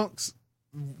those unks?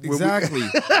 Exactly.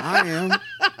 I am.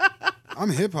 I'm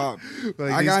hip hop.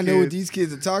 Like I gotta know what these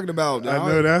kids are talking about. I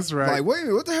know that's right. Like, wait a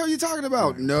minute, what the hell are you talking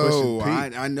about? Like, no,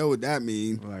 I know what that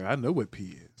means. Like, I know what P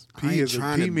is.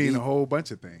 P mean a whole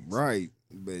bunch of things. Right,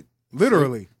 but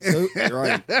literally.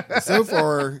 Right. So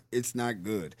far, it's not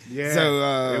good. Yeah.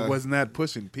 So it was not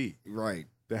pushing P. Right.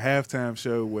 The halftime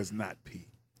show was not P.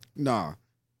 Nah.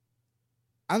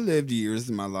 I lived years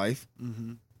in my life.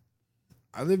 Mm-hmm.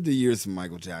 I lived the years of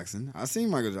Michael Jackson. I seen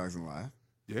Michael Jackson live.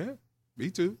 Yeah, me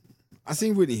too. I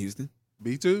seen Whitney Houston.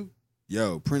 Me too.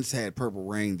 Yo, Prince had Purple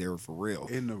Rain there for real.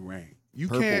 In the rain. You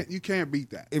Purple. can't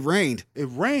beat that. It rained. It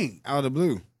rained. Out of the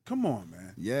blue. Come on,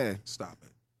 man. Yeah. Stop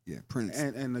it. Yeah, Prince.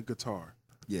 And the guitar.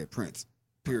 Yeah, Prince.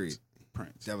 Period.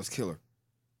 Prince. That was killer.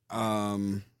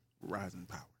 Rising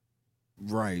power.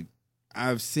 Right.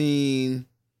 I've seen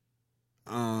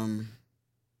Michael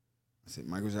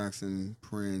Jackson,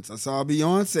 Prince. I saw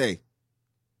Beyonce.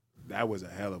 That was a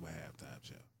hell of a halftime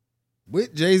show.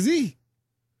 With Jay-Z.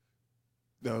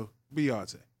 No,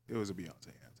 Beyonce. It was a Beyonce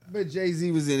halftime. But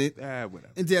Jay-Z was in it.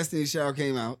 Whatever. And Destiny's Child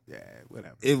came out. Yeah,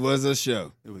 whatever. It was a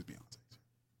show. It was Beyonce.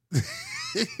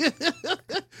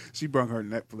 She brought her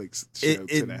Netflix show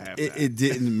to the halftime. It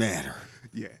didn't matter.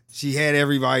 Yeah. She had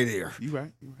everybody there. You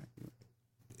right.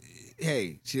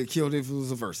 Hey, she'd have killed it if it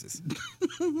was a versus.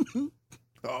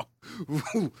 Oh,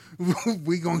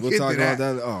 we gonna we'll get talk to that.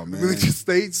 About that. Oh man, just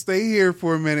stay here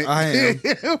for a minute. I am.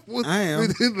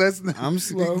 Let's not, I'm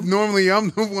slow. Normally, I'm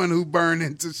the one who burn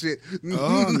into shit.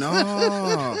 Oh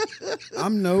no,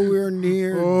 I'm nowhere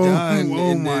near done.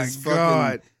 Oh in my this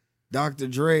God, Dr.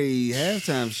 Dre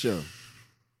halftime show.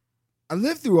 I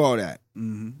lived through all that.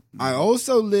 Mm-hmm. I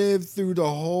also lived through the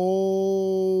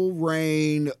whole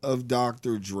reign of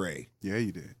Dr. Dre. Yeah,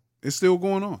 you did. It's still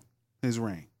going on. His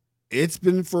reign. It's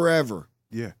been forever.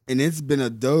 Yeah. And it's been a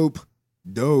dope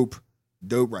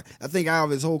ride. I think out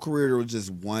of his whole career, there was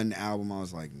just one album I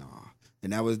was like, nah.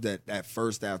 And that was that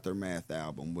first Aftermath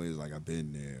album where it was like, I've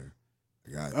been there.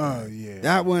 I got that. Yeah.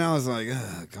 That one, I was like,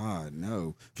 oh, God,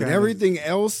 no. But everything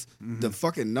else, the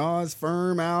fucking Nas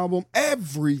Firm album,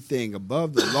 everything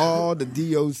Above the Law, the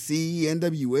DOC,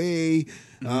 NWA,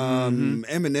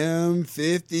 Eminem,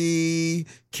 50,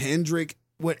 Kendrick,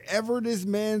 whatever this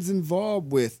man's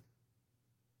involved with,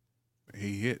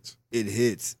 he hits. It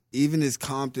hits. Even his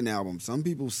Compton album. Some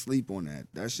people sleep on that.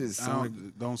 That shit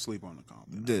don't sleep on the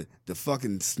Compton. The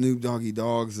fucking Snoop Doggy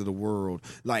Dogs of the world.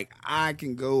 Like, I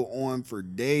can go on for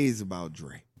days about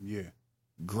Dre. Yeah.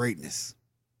 Greatness.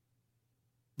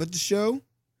 But the show,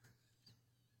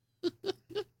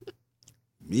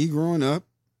 me growing up,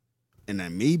 and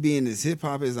then me being as hip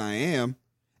hop as I am,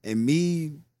 and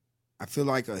me, I feel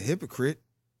like a hypocrite.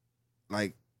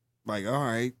 Like, all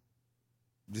right,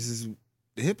 this is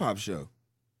the hip hop show.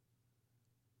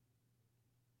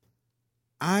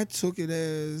 I took it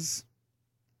as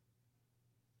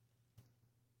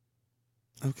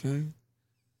okay.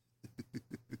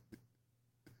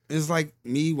 It's like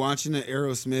me watching an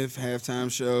Aerosmith halftime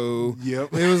show.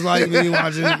 Yep. It was like me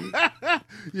watching.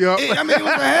 Yep. I mean, it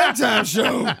was a halftime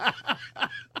show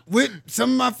with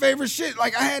some of my favorite shit.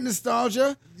 Like, I had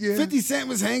nostalgia. Yeah. 50 Cent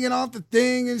was hanging off the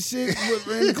thing and shit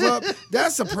in the club.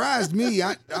 That surprised me.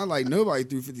 I like, nobody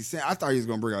threw 50 Cent. I thought he was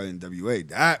going to bring out NWA.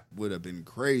 That would have been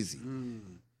crazy.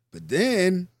 But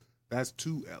then. That's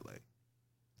to LA.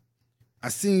 I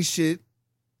seen shit.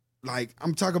 Like,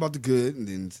 I'm talking about the good and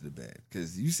then to the bad.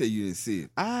 Because you said you didn't see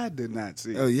it. I did not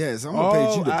see it. Oh, yeah. So I'm going to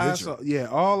paint you the picture.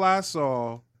 All I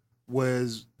saw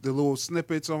was the little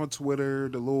snippets on Twitter,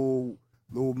 the little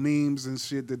memes and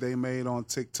shit that they made on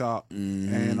TikTok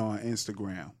and on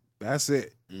Instagram. That's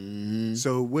it.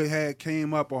 So what had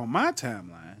came up on my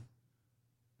timeline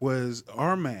was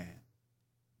our man,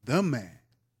 the man,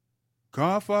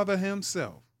 Godfather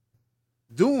himself,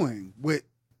 doing what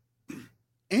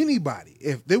anybody,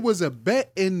 if there was a bet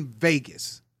in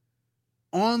Vegas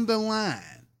on the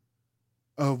line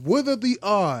of what are the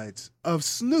odds of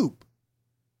Snoop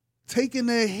taking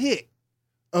a hit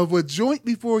of a joint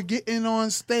before getting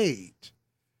on stage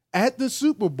at the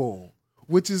Super Bowl,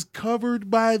 which is covered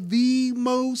by the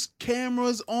most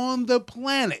cameras on the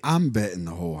planet. I'm betting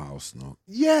the whole house, no.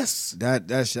 Yes. I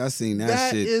seen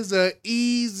that shit. That is an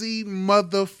easy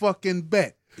motherfucking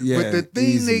bet. Yeah, but the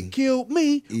thing that killed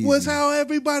me was how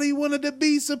everybody wanted to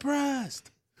be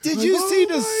surprised. Did you see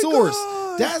the source?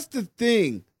 God. That's the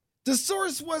thing. The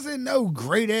source wasn't no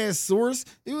great ass source.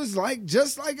 It was like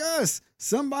just like us.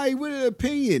 Somebody with an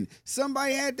opinion.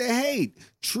 Somebody had to hate.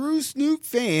 True Snoop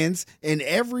fans and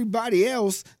everybody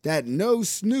else that knows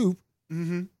Snoop.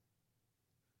 Mm-hmm.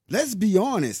 Let's be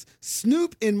honest.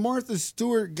 Snoop and Martha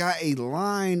Stewart got a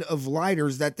line of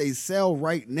lighters that they sell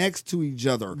right next to each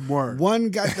other. Word. One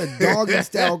got the doggy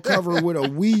style cover with a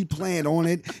weed plant on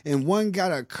it, and one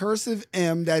got a cursive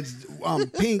M that's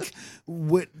pink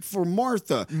for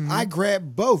Martha. Mm-hmm. I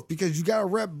grabbed both because you gotta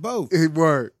rep both. It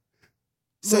worked.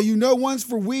 So you know one's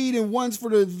for weed and one's for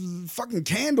the fucking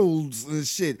candles and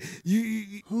shit.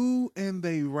 You Who in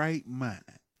their right mind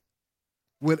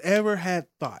would ever had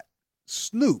thought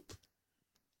Snoop,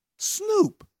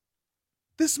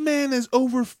 this man is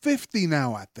over 50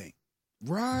 now, I think.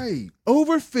 right.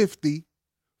 Over 50,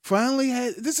 finally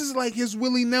had, this is like his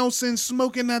Willie Nelson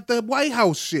smoking at the White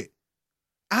House shit.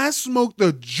 I smoked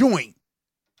a joint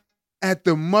at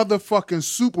the motherfucking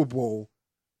Super Bowl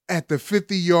at the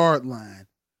 50-yard line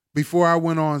before I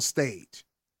went on stage.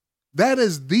 That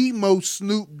is the most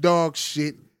Snoop Dogg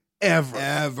shit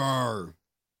ever.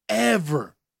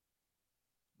 Ever.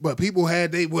 But people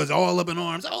they was all up in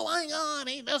arms. Oh my God,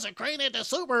 he desecrated the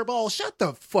Super Bowl. Shut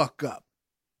the fuck up.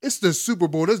 It's the Super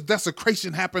Bowl. This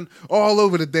desecration happened all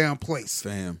over the damn place.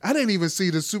 Fam. I didn't even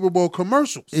see the Super Bowl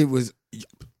commercials. It was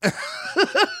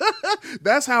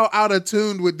That's how out of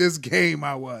tune with this game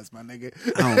I was, my nigga.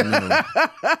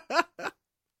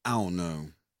 I don't know.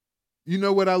 You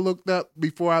know what I looked up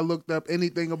before I looked up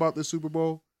anything about the Super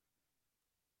Bowl?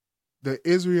 The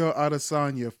Israel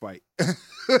Adesanya fight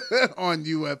on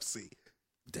UFC.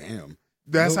 Damn.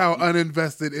 That's how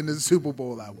uninvested in the Super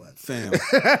Bowl I was.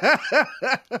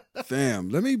 Fam,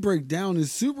 let me break down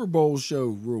this Super Bowl show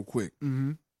real quick.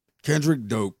 Mm-hmm. Kendrick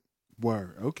dope.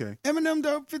 Word. Okay. Eminem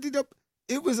dope, 50 dope.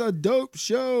 It was a dope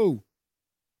show.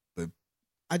 But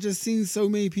I just seen so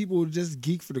many people just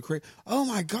geek for the crazy. Oh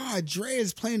my God, Dre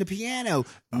is playing the piano.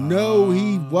 No,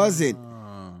 he wasn't.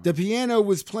 The piano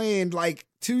was playing like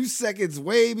 2 seconds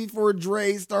way before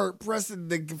Dre started pressing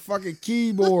the fucking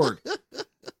keyboard.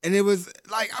 And it was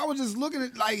like, I was just looking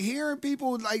at, like, hearing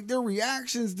people, like, their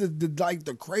reactions to like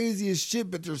the craziest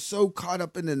shit, but they're so caught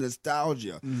up in the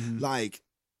nostalgia. Mm-hmm. Like,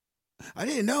 I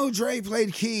didn't know Dre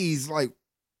played keys. Like,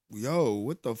 yo,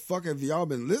 what the fuck have y'all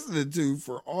been listening to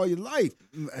for all your life?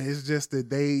 It's just that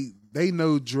they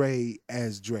know Dre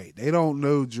as Dre. They don't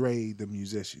know Dre the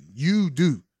musician. You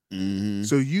do. Mm-hmm.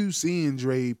 So you seeing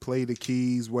Dre play the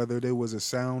keys, whether there was a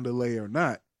sound delay or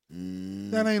not,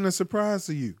 that ain't a surprise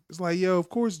to you. It's like, yo, of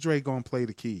course Dre gonna play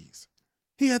the keys.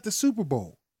 He at the Super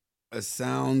Bowl. A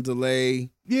sound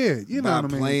delay. Yeah, you know by what I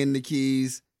mean. playing the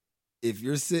keys. If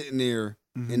you're sitting there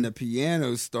Mm-hmm. and the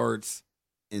piano starts,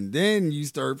 and then you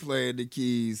start playing the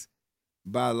keys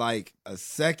by like a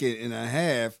second and a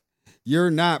half,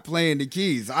 you're not playing the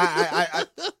keys. I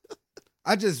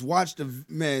just watched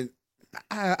man.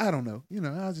 I don't know. You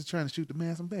know, I was just trying to shoot the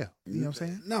man some bail. You know what I'm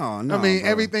saying? No. I mean, bro.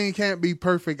 everything can't be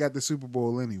perfect at the Super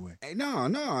Bowl anyway.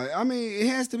 No. I mean, it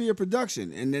has to be a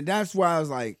production, and then that's why I was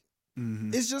like,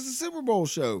 Mm-hmm. it's just a Super Bowl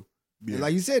show. Yeah. And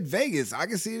like you said, Vegas. I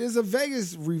can see it as a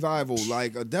Vegas revival,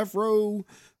 like a Death Row,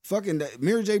 fucking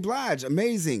Mary J. Blige,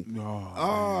 amazing.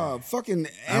 Fucking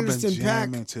Anderson I've been Paak.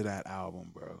 jamming to that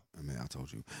album, bro. I mean, I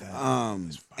told you. That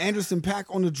is fire. Anderson Paak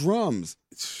on the drums.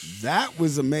 That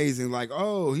was amazing. Like,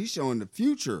 oh, he's showing the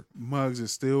future. Muggs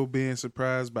is still being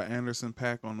surprised by Anderson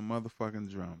 .Paak on the motherfucking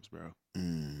drums, bro.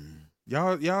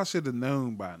 Y'all should have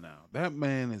known by now. That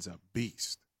man is a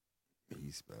beast.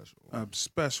 He's special. A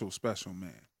special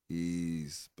man.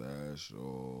 He's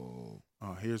special.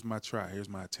 Oh, here's my try. Here's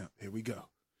my attempt. Here we go.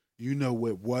 You know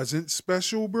what wasn't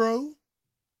special, bro?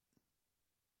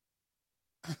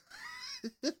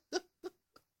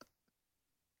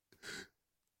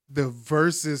 The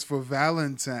verses for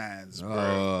Valentine's, bro.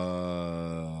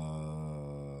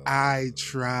 I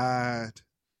tried.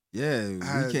 Yeah, we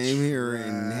I came here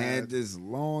and tried. had this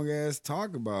long ass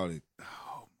talk about it.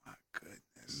 Oh my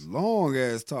goodness. Long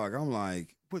ass talk. I'm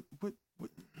like,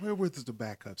 Where was the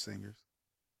backup singers?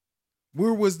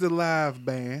 Where was the live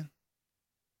band?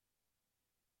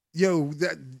 Yo,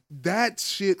 that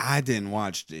shit. I didn't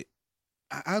watch it.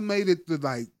 I made it to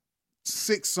like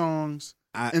 6 songs.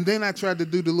 And then I tried to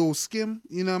do the little skim,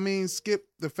 you know what I mean? Skip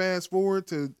the fast forward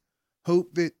to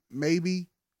hope that maybe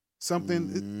something.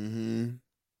 Mm-hmm.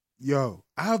 Yo,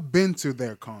 I've been to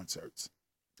their concerts.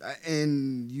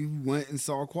 And you went and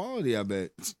saw Quality, I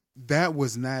bet. That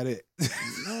was not it.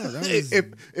 No, that was...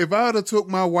 If I would have took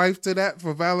my wife to that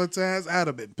for Valentine's, I'd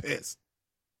have been pissed.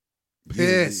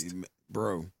 Pissed. Yeah,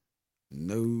 bro.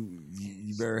 No,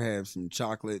 you better have some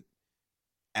chocolate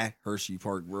at Hershey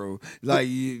Park, bro. Like,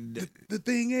 the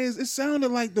thing is, it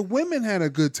sounded like the women had a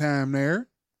good time there.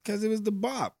 Because it was the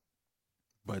bop.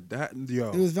 But that,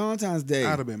 yo. It was Valentine's Day.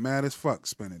 I'd have been mad as fuck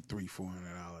spending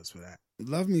 $300-$400 for that.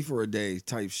 Love me for a day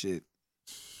type shit.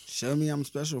 Show me I'm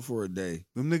special for a day.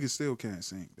 Them niggas still can't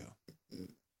sing, though.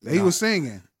 They was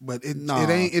singing, but it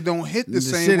don't hit the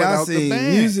same shit without the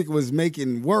band. Music was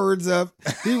making words up.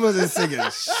 He wasn't singing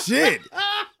shit.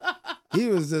 He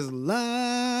was just la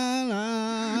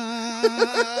la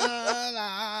la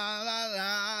la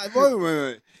la.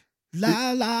 Wait.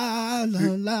 La la la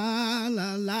la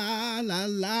la la la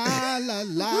la la la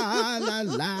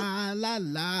la la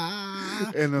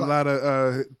la. And a lot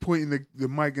of pointing the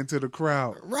mic into the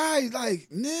crowd. Right, like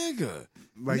nigga.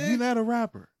 Like you're not a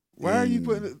rapper. Why are you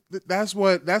putting it? That's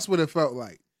what it felt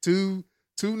like. Two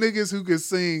niggas who could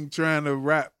sing trying to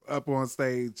rap up on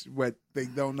stage, but they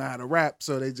don't know how to rap,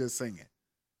 so they just singing.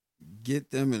 Get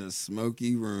them in a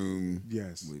smoky room.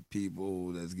 Yes. With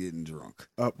people that's getting drunk.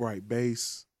 Upright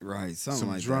bass. Right, something some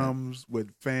like drums that.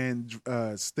 With fan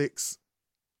sticks.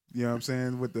 You know what I'm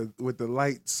saying? With the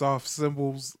light, soft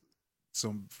cymbals,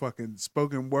 some fucking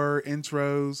spoken word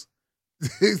intros,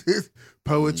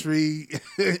 poetry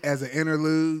as an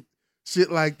interlude,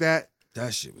 shit like that.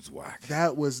 That shit was whack.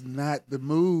 That was not the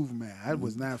move, man. I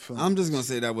was not feeling. I'm just gonna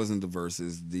say that wasn't the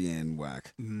verses. The end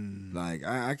whack. Like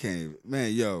I can't,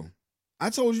 man. Yo,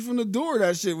 I told you from the door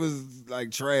that shit was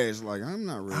like trash. Like I'm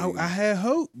not really. I had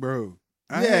hope, bro.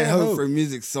 I had hope for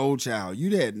Musiq Soulchild.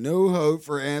 You had no hope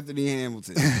for Anthony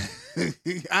Hamilton.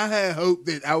 I had hope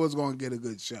that I was gonna get a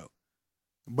good show,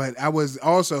 but I was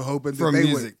also hoping that from they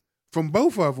music. would from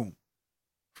both of them.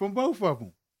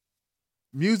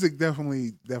 Music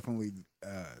definitely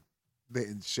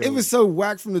didn't show. It was so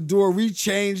whack from the door. We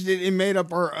changed it and made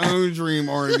up our own dream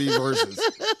R&B verses.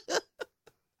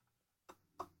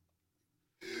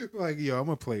 Like, yo, I'm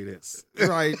gonna play this.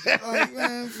 Right. Like,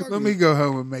 man, let me go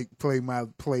home and play my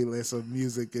playlist of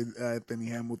music and Anthony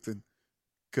Hamilton,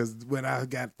 because what I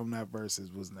got from that verses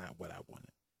was not what I wanted.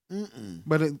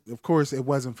 But of course, it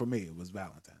wasn't for me. It was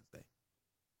Valentine's Day.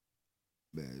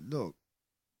 Man, look,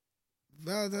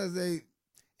 Valentine's Day.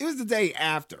 It was the day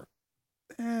after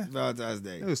Valentine's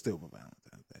Day. It was still for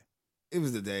Valentine's Day. It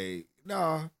was the day.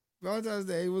 No, Valentine's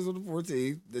Day was on the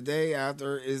 14th. The day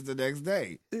after is the next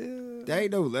day. There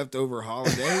ain't no leftover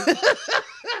holiday.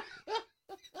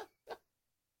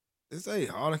 This ain't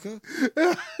Hanukkah.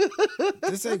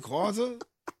 This ain't Kwanzaa.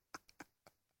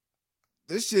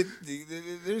 This shit,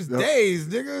 there's days,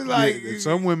 nigga. Like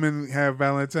some women have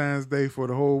Valentine's Day for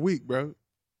the whole week, bro.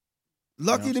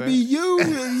 Lucky you know to be you.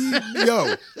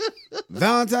 Yo,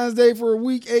 Valentine's Day for a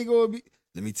week ain't gonna be.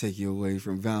 Let me take you away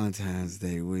from Valentine's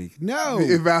Day week. No.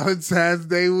 Valentine's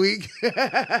Day week.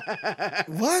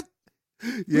 What?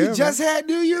 Yeah, we just had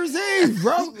New Year's Eve,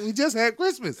 bro. We just had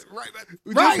Christmas. Right.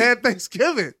 We just had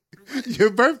Thanksgiving. Your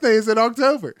birthday is in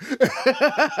October.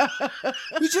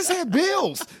 We just had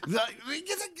bills. Like,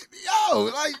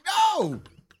 no.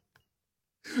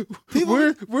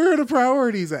 People, where are the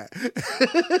priorities at?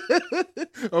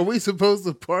 Are we supposed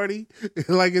to party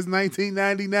like it's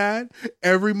 1999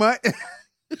 every month?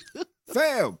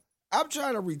 Fam, I'm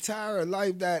trying to retire a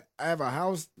life that I have a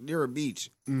house near a beach.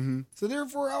 Mm-hmm. So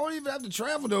therefore, I don't even have to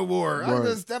travel no more. Right. I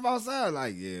just step outside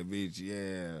like, yeah, beach,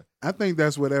 yeah. I think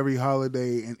that's what every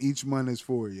holiday and each month is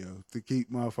for, yo, to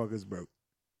keep motherfuckers broke.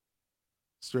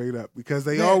 Straight up. Because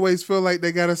they always feel like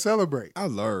they got to celebrate. I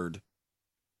learned.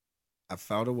 I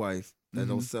found a wife that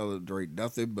don't celebrate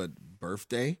nothing but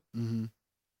birthday,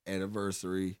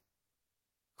 anniversary,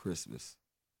 Christmas.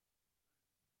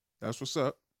 That's what's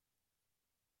up.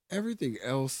 Everything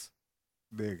else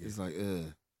is like,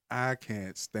 I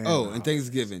can't stand. Oh, and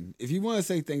Thanksgiving. If you want to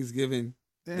say Thanksgiving,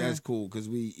 that's cool because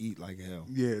we eat like hell.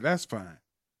 Yeah, that's fine.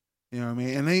 You know what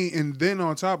I mean? And then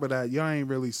on top of that, y'all ain't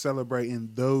really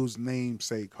celebrating those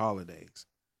namesake holidays.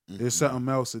 There's something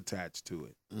else attached to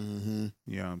it. Mm-hmm.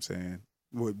 You know what I'm saying?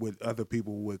 What other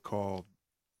people would call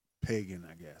pagan,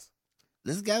 I guess.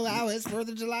 Let's go out. It's 4th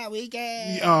of July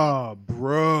weekend. Oh,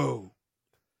 bro,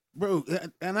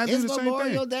 and I do it's the same thing.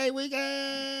 Memorial Day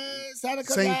weekend.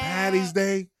 St. Patty's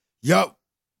Day. Yo,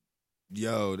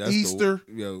 that's Easter.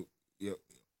 Yo,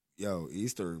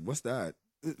 Easter. What's that?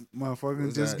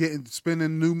 Motherfucker, just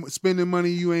spending money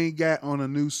you ain't got on a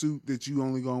new suit that you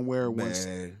only gonna wear once.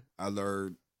 I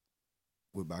learned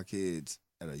with my kids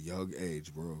at a young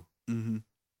age, bro. Mm-hmm.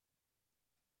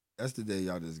 That's the day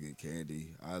y'all just get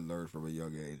candy. I learned from a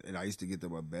young age. And I used to get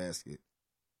them a basket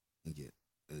and get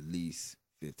at least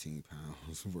 15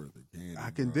 pounds worth of candy.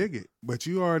 I can dig it. But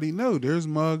you already know there's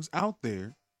mugs out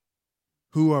there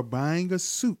who are buying a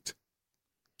suit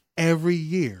every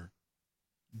year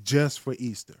just for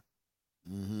Easter.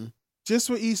 Mm-hmm. Just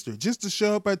for Easter. Just to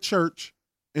show up at church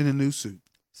in a new suit.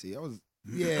 See,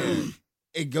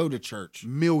 it go to church.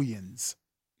 Millions.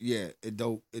 Yeah, it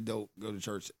don't go to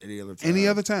church any other time. Any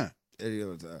other time. Any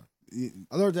other time.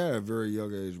 I learned that at a very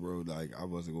young age, bro. Like, I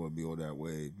wasn't going to be on that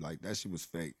wave. Like, that shit was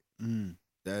fake.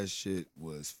 That shit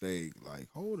was fake. Like,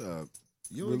 hold up.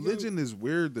 Religion is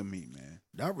weird to me, man.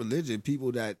 Not religion.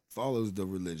 People that follows the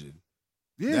religion.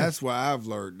 Yeah. That's why I've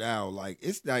learned now. Like,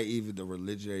 it's not even the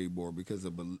religion anymore because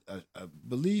a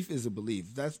belief is a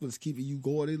belief. That's what's keeping you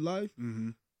going in life.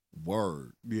 Mm-hmm.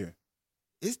 Word. Yeah.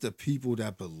 It's the people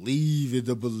that believe in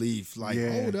the belief. Like,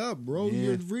 hold up, bro. Yeah.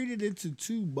 You're reading into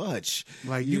too much.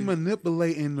 Like, you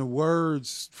manipulating the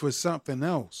words for something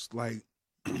else. Like,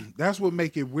 that's what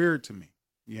make it weird to me.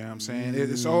 You know what I'm saying?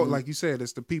 It's all, like you said,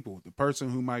 it's the people. The person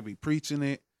who might be preaching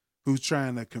it, who's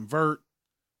trying to convert,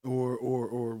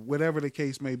 or whatever the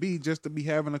case may be, just to be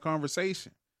having a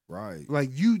conversation. Right. Like,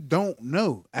 you don't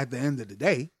know at the end of the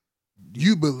day.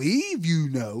 You believe you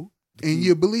know. And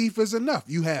your belief is enough.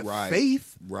 You have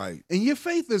faith. Right. And your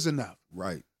faith is enough.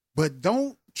 Right. But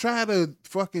don't try to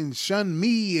fucking shun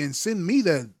me and send me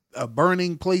to a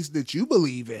burning place that you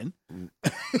believe in.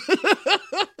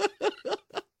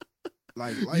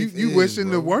 Like, you wishing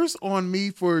the worst on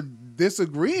me for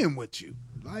disagreeing with you.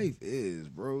 Life is,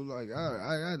 bro. Like,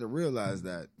 I had to realize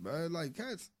that, bro. Like,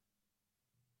 cats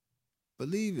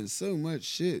believe in so much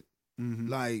shit. Mm-hmm.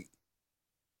 Like,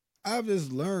 I've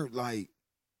just learned, like,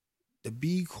 to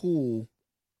be cool,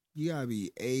 you gotta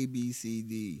be A, B, C,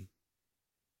 D.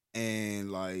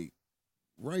 And, like,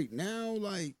 right now,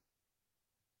 like,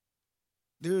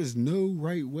 there's no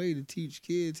right way to teach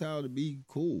kids how to be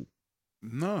cool.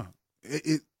 No.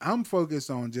 I'm focused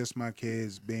on just my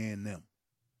kids being them.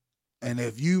 And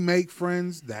if you make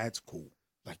friends, that's cool.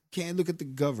 Like, can't look at the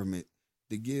government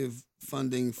to give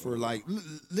funding for, like,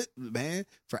 man,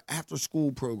 for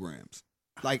after-school programs.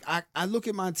 Like, I look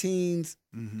at my teens,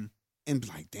 and be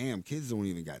like, damn, kids don't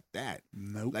even got that.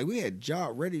 Nope. Like, we had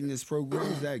job readiness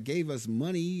programs that gave us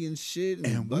money and shit.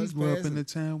 And we grew up in the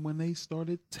time when they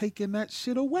started taking that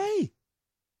shit away.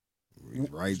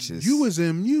 Righteous. You was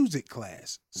in music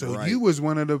class. So you was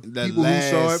one of the people who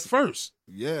saw it first.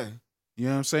 Yeah. You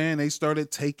know what I'm saying? They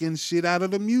started taking shit out of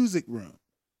the music room.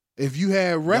 If you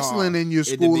had wrestling in your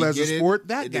school as a sport,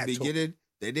 that got took.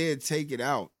 They did take it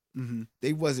out. Mm-hmm.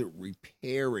 They wasn't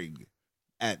repairing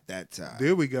at that time.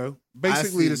 There we go.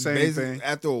 Basically the same thing.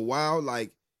 After a while,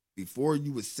 like, before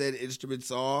you would set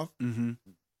instruments off to,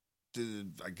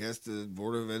 I guess, the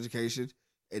Board of Education,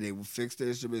 and they would fix the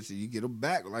instruments and you get them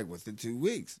back, like, within 2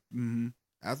 weeks. Mm-hmm.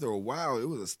 After a while, it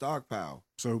was a stockpile.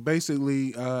 So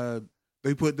basically,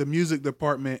 they put the music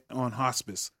department on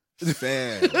hospice.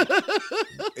 Fam.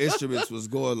 Instruments was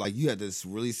going, like, you had to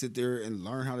really sit there and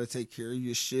learn how to take care of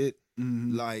your shit.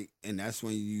 Mm-hmm. Like, and that's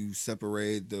when you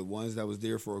separate the ones that was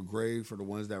there for a grade for the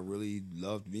ones that really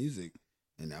loved music.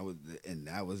 And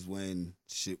that was when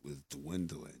shit was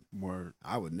dwindling. Word.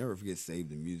 I would never forget Save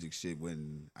the Music shit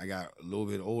when I got a little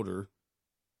bit older.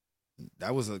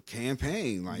 That was a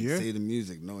campaign, like, Save the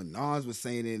Music. Knowing Nas was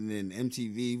saying it, and then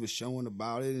MTV was showing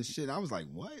about it and shit. I was like,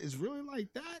 what? It's really like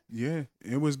that? Yeah,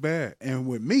 it was bad. And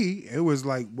with me, it was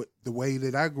like the way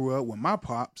that I grew up with my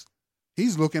pops.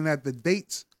 He's looking at the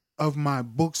dates of my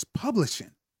books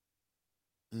publishing.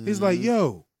 Mm-hmm. He's like,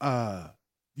 yo,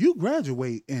 you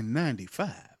graduate in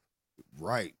 95.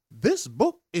 Right. This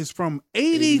book is from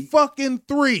 80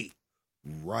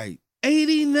 Right.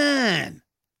 89.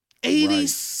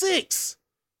 86.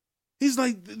 Right. He's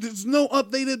like, there's no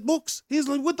updated books. He's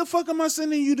like, what the fuck am I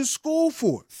sending you to school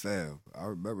for? Fam, I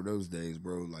remember those days,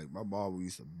 bro. Like, my mom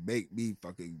used to make me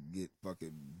fucking get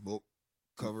fucking book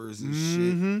covers and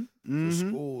shit for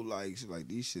school. Like, she's like,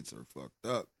 these shits are fucked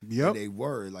up. Yep. And they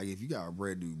were. Like, if you got a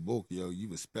brand new book, yo, you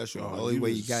was special. The only way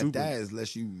you got that is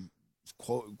unless you,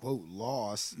 quote unquote,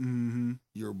 lost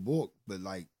your book. But,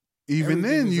 like, even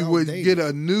then, you would get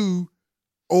a new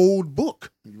old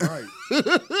book. Right.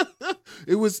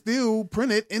 It was still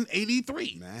printed in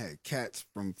 83. Man, I had cats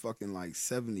from fucking like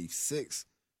 76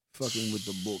 fucking with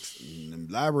the books. And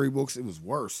the library books, it was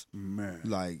worse. Man.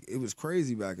 Like, it was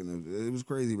crazy back in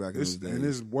those days. And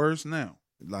it's worse now.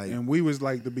 Like, and we was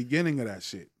like the beginning of that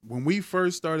shit. When we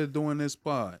first started doing this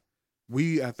pod,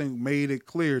 we, I think, made it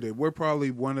clear that we're probably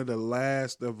one of the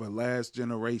last of a last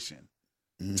generation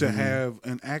to have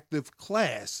an active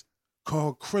class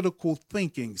called critical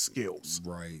thinking skills.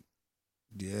 Right.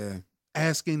 Yeah.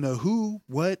 Asking the who,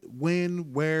 what,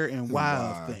 when, where, and why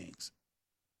of things.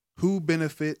 Who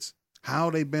benefits, how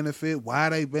they benefit, why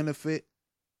they benefit.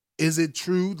 Is it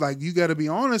true? Like, you got to be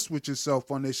honest with yourself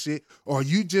on this shit. Or are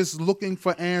you just looking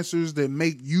for answers that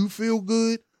make you feel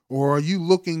good? Or are you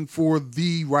looking for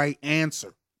the right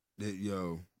answer?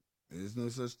 Yo, there's no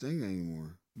such thing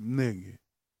anymore. Nigga,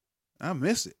 I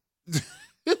miss it.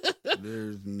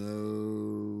 There's no.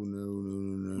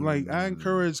 Like, I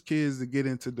encourage kids to get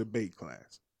into debate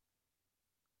class.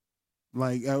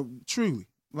 Like, truly.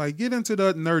 Like, get into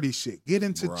the nerdy shit. Get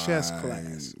into chess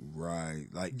class. Right.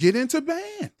 Like, get into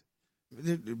band.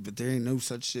 But there ain't no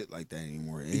such shit like that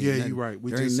anymore. Yeah, you're right.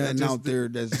 There ain't nothing out there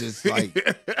that's just like,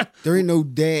 there ain't no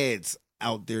dads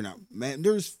out there now. Man,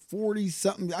 there's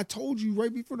 40-something. I told you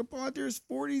right before the pod, there's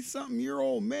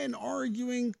 40-something-year-old men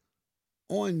arguing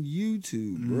on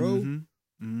YouTube, bro.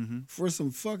 Mm-hmm. For some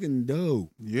fucking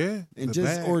dough. Yeah. And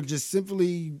just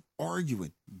simply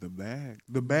arguing. The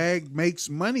bag makes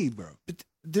money, bro. But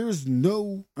there's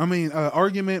no. I mean,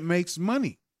 argument makes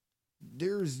money.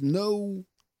 There's no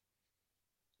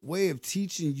way of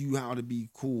teaching you how to be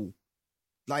cool.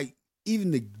 Like,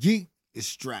 even the geek is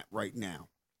strapped right now,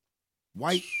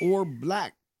 white or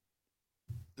black.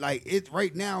 Like, it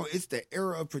right now, it's the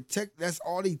era of protect. That's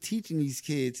all they teaching these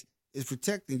kids is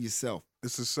protecting yourself.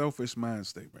 It's a selfish mind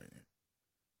state right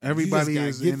now. Everybody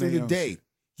is get through the day.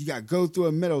 You got to go through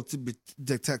a metal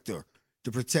detector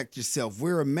to protect yourself.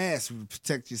 Wear a mask to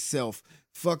protect yourself.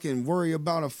 Fucking worry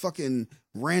about a fucking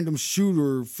random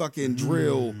shooter fucking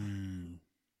drill.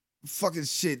 Fucking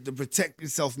shit to protect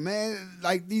yourself, man.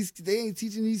 Like, they ain't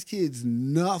teaching these kids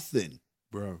nothing.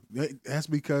 Bro, that's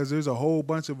because there's a whole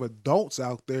bunch of adults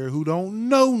out there who don't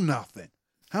know nothing.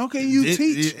 How can you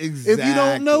teach if you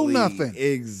don't know nothing?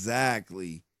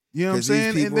 Exactly. You know what I'm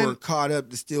saying? These people are caught up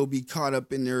to still be caught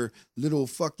up in their little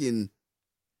fucking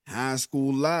high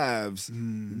school lives.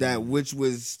 That which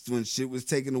was when shit was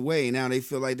taken away. Now they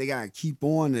feel like they gotta keep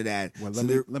on to that. Well,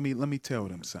 so let me tell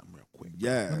them something real quick. Bro.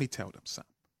 Yeah. Let me tell them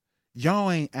something.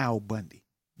 Y'all ain't Al Bundy.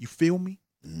 You feel me?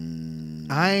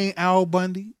 I ain't Al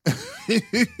Bundy.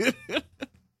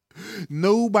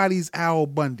 Nobody's Al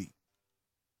Bundy.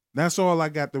 That's all I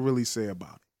got to really say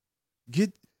about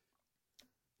it.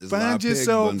 Find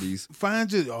yourself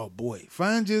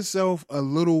a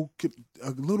little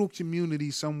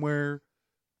community somewhere.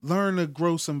 Learn to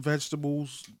grow some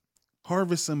vegetables,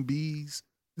 harvest some bees.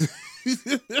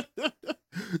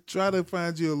 Try to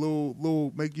find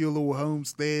you make you a little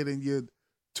homestead in your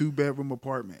 2-bedroom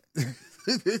apartment.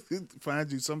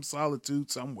 Find you some solitude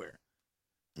somewhere.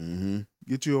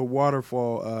 Get you a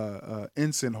waterfall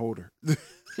incense holder.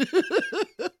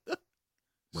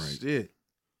 Right. Shit.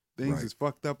 Things is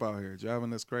fucked up out here,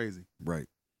 driving us crazy. Right.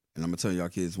 And I'm going to tell y'all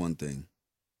kids one thing.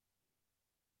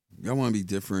 Y'all want to be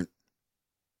different?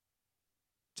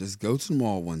 Just go to the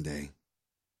mall one day.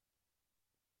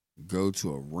 Go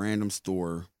to a random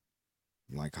store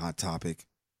like Hot Topic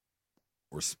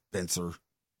or Spencer.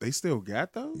 They still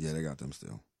got those? Yeah, they got them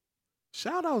still.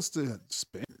 Shout outs to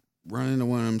Spencer. Run into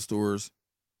one of them stores.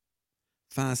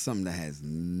 Find something that has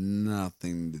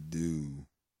nothing to do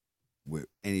with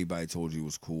anybody told you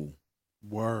was cool.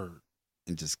 Word.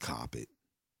 And just cop it.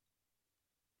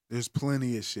 There's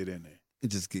plenty of shit in there.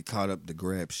 And just get caught up to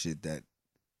grab shit that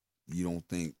you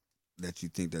think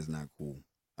that's not cool.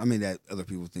 I mean, that other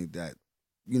people think that,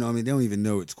 they don't even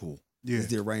know it's cool. Yeah. It's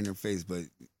there right in their face, but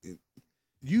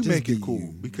you make it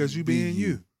cool because you being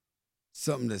you.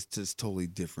 Something that's just totally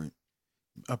different.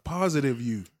 A positive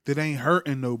you that ain't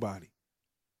hurting nobody.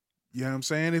 You know what I'm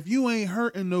saying? If you ain't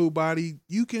hurting nobody,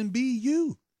 you can be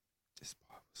you. This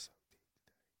part was so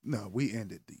deep. No, we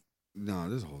ended deep. No,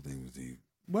 this whole thing was deep.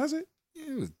 Was it?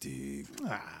 Yeah, it was deep.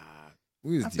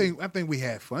 I think we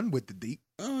had fun with the deep.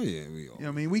 Oh yeah, we all. You know what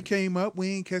I mean? We came up, we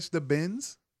ain't catch the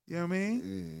bends. You know what I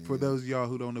mean? Yeah. For those of y'all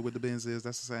who don't know what the bends is,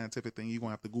 that's a scientific thing. You're going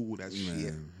to have to Google that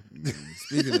shit.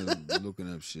 Speaking of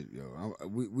looking up shit, yo,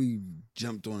 we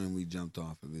jumped on and we jumped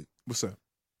off of it. What's up?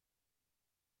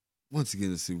 Once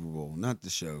again, the Super Bowl, not the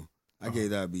show. I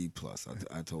gave that a B+.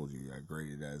 I told you I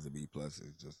graded that as a B+. It's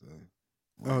just a...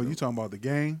 you talking about the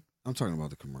game? I'm talking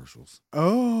about the commercials.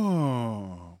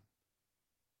 Oh.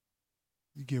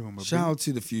 You give them a shout out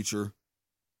to the future.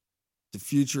 The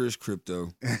future is crypto.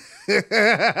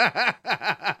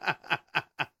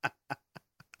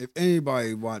 If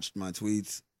anybody watched my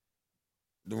tweets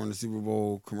during the Super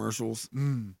Bowl commercials,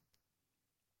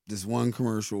 this one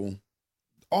commercial,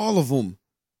 all of them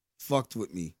fucked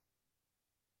with me.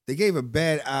 They gave a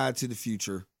bad eye to the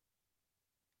future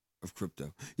of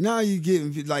crypto. You know how you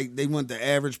get, like, they want the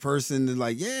average person to,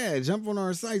 like, yeah, jump on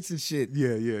our sites and shit.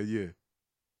 Yeah.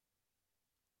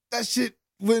 That shit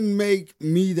wouldn't make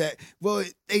me that. Well,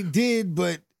 they did,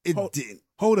 but It didn't.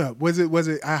 Hold up. Was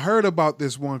it? I heard about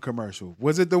this one commercial.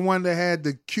 Was it the one that had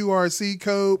the QRC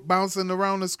code bouncing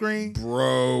around the screen?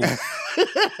 Bro.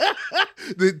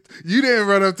 You didn't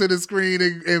run up to the screen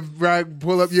and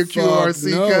pull up your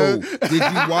QRC code? Did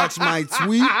you watch my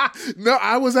tweet? No,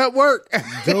 I was at work.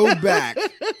 Go back.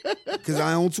 Because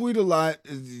I don't tweet a lot.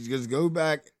 Just go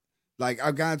back. Like,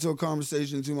 I got into a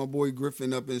conversation to my boy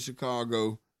Griffin up in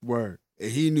Chicago. Word.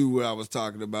 And he knew what I was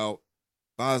talking about.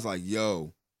 But I was like,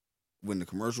 yo, when the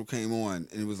commercial came on,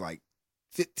 and it was like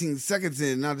 15 seconds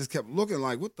in, and I just kept looking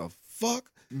like, what the fuck?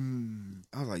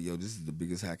 I was like, yo, this is the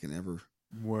biggest hacking ever.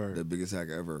 Word. The biggest hack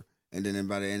ever. And then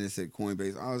by the end it said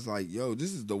Coinbase. I was like, yo,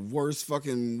 this is the worst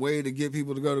fucking way to get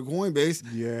people to go to Coinbase.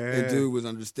 Yeah. And dude was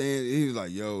understanding. He was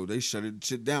like, yo, they shut it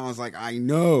shit down. I was like, I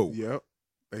know. Yep.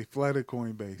 They flooded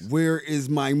Coinbase. Where is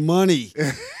my money?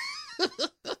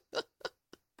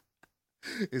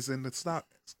 It's in the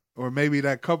stocks. Or maybe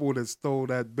that couple that stole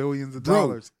that billions of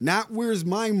dollars. Not where's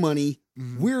my money.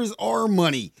 Where's our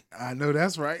money? I know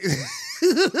that's right.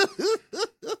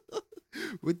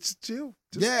 Which chill.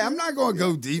 Yeah, I'm not going to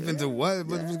go deep into what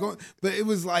was going. But it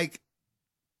was like,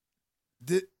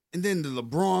 and then the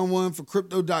LeBron one for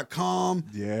Crypto.com.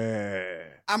 Yeah.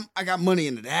 I got money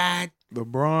into that.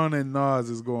 LeBron and Nas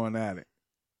is going at it.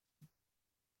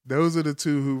 Those are the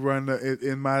two who run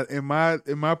in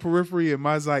my periphery, in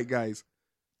my zeitgeist.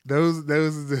 Those are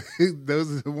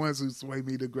the ones who sway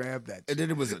me to grab that. And then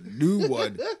there was a new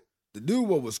one. The new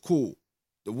one was cool.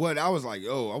 The one I was like,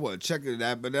 oh, I want to check it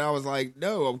out, but then I was like,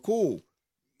 no, I'm cool.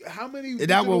 How many? And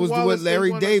that one was the one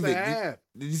Larry David.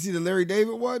 Did you see the Larry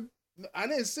David one? I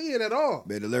didn't see it at all.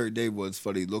 Man, the Larry David one's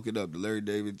funny. Look it up. The Larry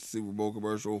David Super Bowl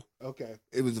commercial. Okay.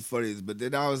 It was the funniest. But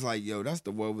then I was like, yo, that's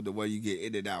the one with the way you get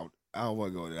in and out. I don't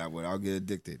want to go to that one. I'll get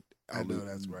addicted. I know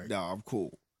that's right. No, I'm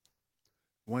cool.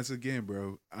 Once again,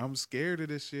 bro, I'm scared of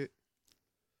this shit.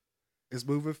 It's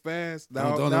moving fast. We're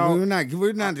not talking about.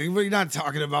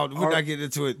 We're not getting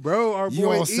into it, bro. Our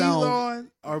boy Elon.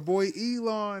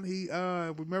 He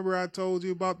remember I told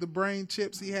you about the brain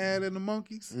chips he had in the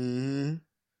monkeys. Mm-hmm.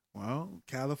 Well,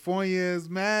 California is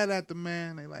mad at the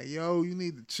man. They like, yo, you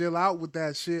need to chill out with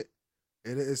that shit.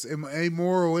 It's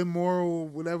immoral,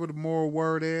 whatever the moral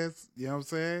word is. You know what I'm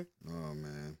saying? Oh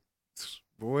man,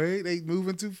 boy, they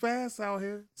moving too fast out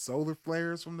here. Solar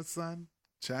flares from the sun.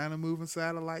 China moving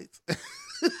satellites.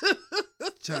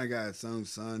 China got its own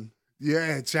sun.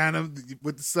 Yeah, China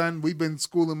with the sun. We've been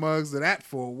schooling mugs of that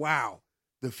for a while.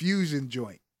 The fusion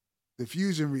joint. The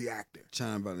fusion reactor.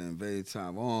 China about to invade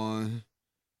Taiwan.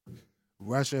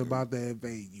 Russia about to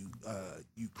invade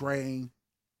Ukraine.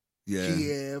 Yeah.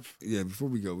 Kiev. Yeah, before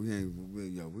we go, we ain't going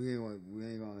anywhere. We're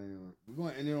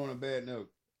going to end it on a bad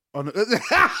note.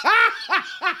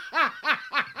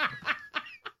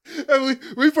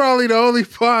 We probably the only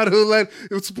pod who let,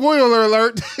 spoiler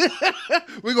alert,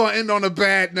 we're going to end on a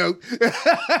bad note.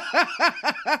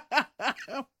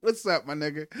 What's up, my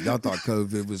nigga? Y'all thought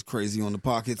COVID was crazy on the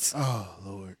pockets? Oh,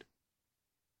 Lord.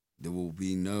 There will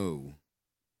be no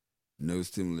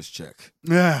stimulus check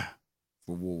for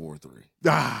World War III.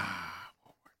 Ah.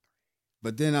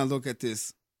 But then I look at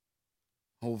this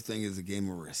whole thing as a game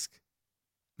of risk.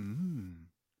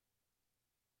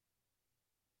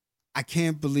 I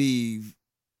can't believe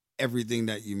everything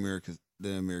that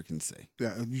the Americans say.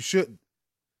 Yeah, you shouldn't.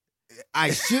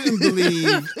 I shouldn't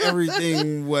believe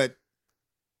everything what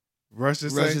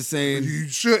Russia's saying. You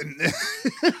shouldn't.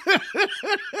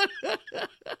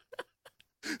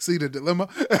 See the dilemma?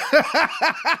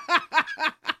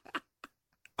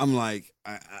 I'm like,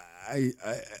 and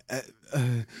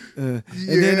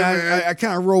then I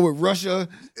kind of roll with Russia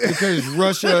because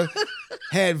Russia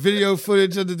had video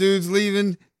footage of the dudes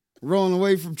leaving, rolling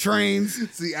away from trains.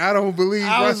 See, I don't believe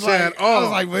Russia at all. I was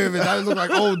like, wait a minute, that look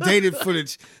like old dated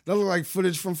footage. That look like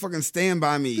footage from fucking Stand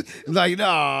By Me. Like,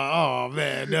 oh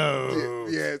man, no.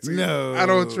 Yeah, see, no. I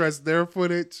don't trust their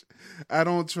footage. I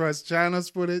don't trust China's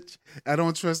footage. I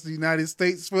don't trust the United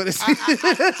States footage.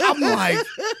 I'm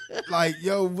like,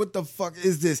 yo, what the fuck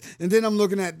is this? And then I'm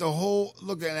looking at all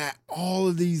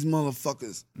of these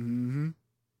motherfuckers. Mm-hmm.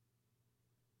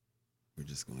 We're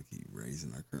just gonna keep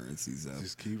raising our currencies up.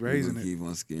 Just keep raising it. Keep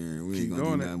on scaring. We ain't gonna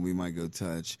do nothing. We might go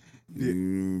touch.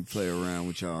 Yeah. Play around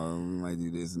with y'all. We might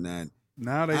do this and that.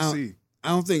 Now they see. I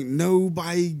don't think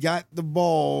nobody got the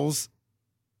balls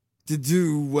to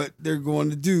do what they're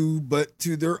going to do, but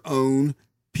to their own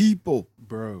people.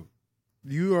 Bro,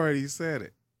 you already said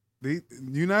it. The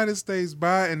United States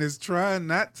Biden is trying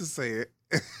not to say it.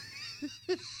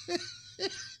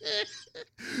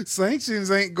 Sanctions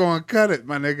ain't going to cut it,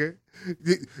 my nigga.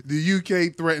 The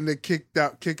UK threatened to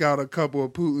kick out a couple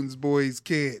of Putin's boys'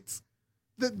 kids.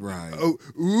 Right. Oh,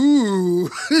 ooh.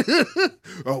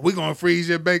 Oh, we're going to freeze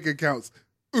your bank accounts.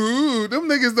 Ooh, them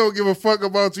niggas don't give a fuck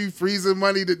about you freezing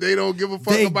money that they don't give a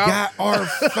fuck about. They got our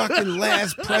fucking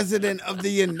last president of the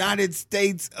United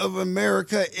States of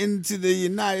America into the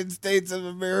United States of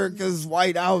America's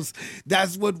White House.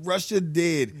 That's what Russia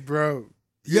did. Bro.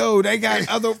 Yo, they got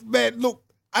other... Man, look,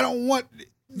 I don't want...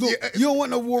 Look, you don't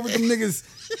want no war with them niggas.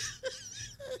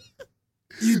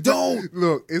 You don't.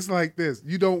 Look, it's like this.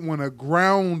 You don't want a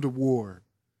ground war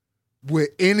with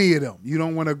any of them. You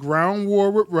don't want a ground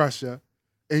war with Russia.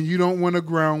 And you don't want a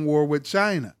ground war with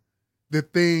China. The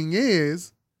thing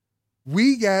is,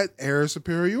 we got air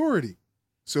superiority.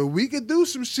 So we could do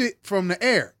some shit from the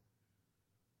air.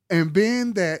 And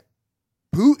being that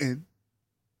Putin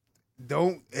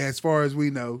don't, as far as we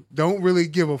know, don't really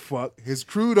give a fuck. His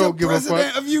crew don't give a fuck. The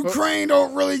president of Ukraine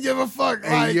don't really give a fuck.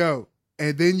 Hey, yo.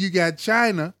 And then you got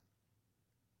China.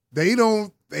 They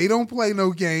don't play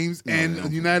no games. No, and the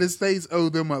United States owe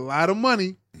them a lot of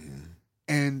money.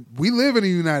 And we live in the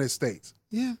United States.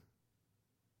 Yeah.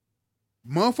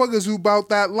 Motherfuckers who bought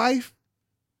that life,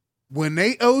 when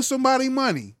they owe somebody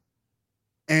money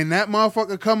and that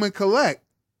motherfucker come and collect,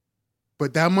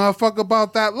 but that motherfucker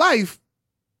bought that life,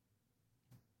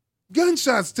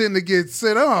 gunshots tend to get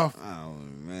set off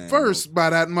first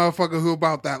by that motherfucker who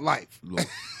bought that life.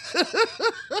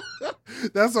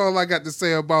 That's all I got to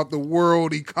say about the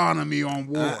world economy on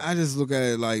war. I just look at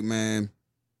it like, man,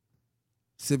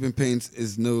 sipping paints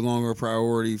is no longer a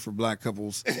priority for black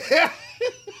couples.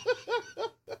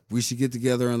 We should get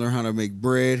together and learn how to make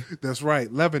bread. That's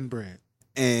right, leaven bread.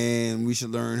 And we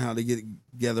should learn how to get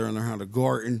together and learn how to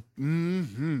garden.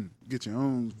 Mm-hmm. Get your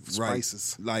own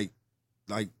spices. Right.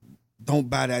 Like, don't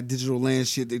buy that digital land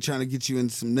shit. They're trying to get you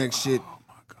into some next shit. Oh,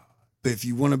 my God. But if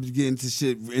you want to get into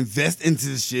shit, invest into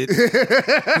the shit.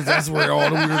 Because that's where all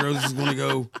the weirdos is going to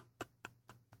go.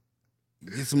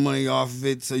 Get some money off of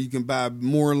it so you can buy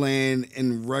more land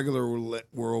in regular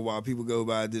world while people go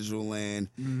buy digital land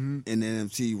in the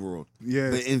NFT world.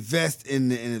 Yes. But invest in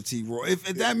the NFT world. If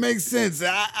that makes sense.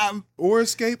 Or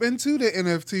escape into the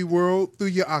NFT world through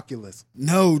your Oculus.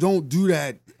 No, don't do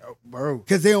that. Bro.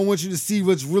 Because they don't want you to see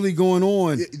what's really going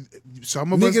on.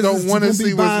 Some of us don't want to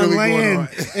see what's really going on.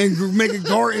 And making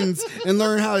gardens and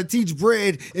learn how to teach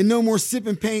bread and no more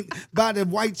sipping paint by the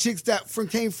white chicks that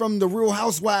came from the Real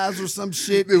Housewives or some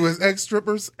shit. It was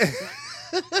ex-strippers.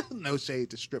 No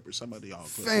shade to strippers. Some of y'all.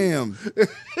 Fam.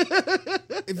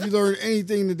 If you learn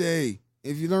anything today,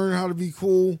 if you learn how to be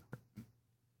cool,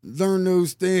 learn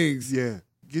those things. Yeah.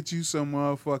 Get you some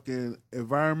motherfucking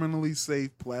environmentally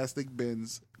safe plastic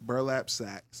bins, burlap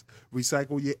sacks,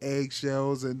 recycle your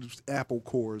eggshells and apple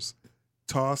cores,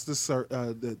 toss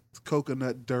the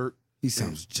coconut dirt. He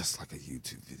sounds just like a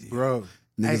YouTube video. Bro.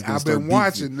 Niggas I've been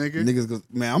watching, nigga. Niggas go,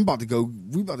 man, we about to go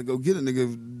get a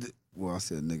nigga. Well, I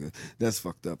said nigga. That's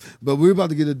fucked up. But we're about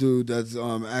to get a dude that's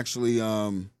actually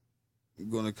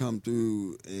gonna come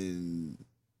through and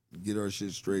get our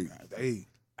shit straight. Hey.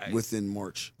 Within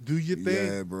March. Do your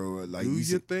thing. Yeah, bro. Like, do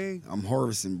your thing. I'm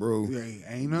harvesting, bro. Yeah,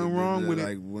 ain't nothing wrong with it.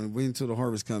 Like, wait until the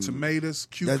harvest comes. Tomatoes,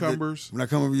 cucumbers. When I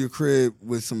come over your crib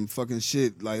with some fucking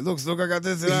shit, like, look, I got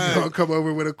this. You gonna come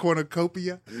over with a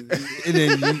cornucopia? And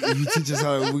then you teach us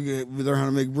how we learn how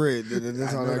to make bread.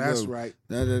 That's how that goes. That's right.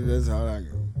 That's how that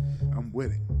goes. I'm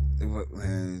with it.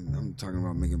 Man, I'm talking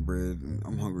about making bread.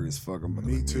 I'm hungry as fuck. I'm about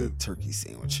to make a turkey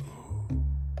sandwich.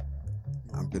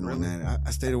 I've been on that.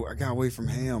 I got away from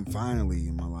ham finally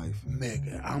in my life.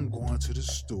 Nigga, I'm going to the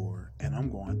store and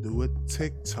I'm going to do a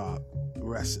TikTok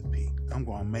recipe. I'm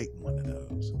going to make one of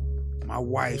those. My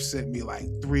wife sent me like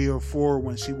 3 or 4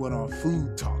 when she went on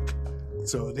Food Talk.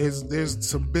 So there's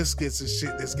some biscuits and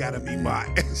shit that's got to be bought.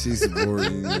 She's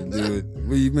supporting you to do it.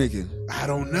 What are you making? I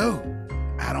don't know.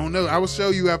 I will show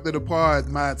you after the pod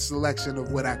my selection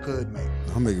of what I could make.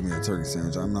 I'm making me a turkey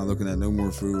sandwich. I'm not looking at no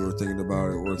more food or thinking about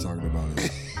it or talking about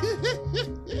it.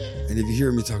 And if you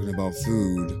hear me talking about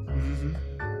food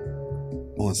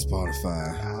on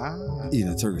Spotify, eating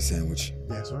a turkey sandwich.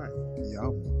 That's right.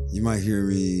 Yup. You might hear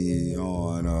me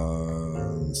on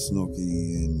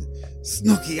Snooki and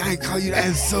Snooki. I ain't call you that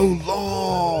in so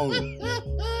long.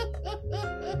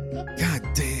 God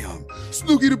damn.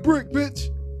 Snooki the Brick, bitch.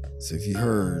 So if you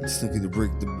heard Snooki the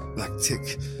Brick, the Black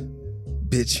Tick,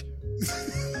 bitch,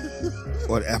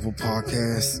 or the Apple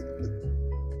Podcast,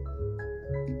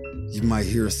 you might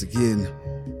hear us again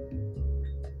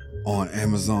on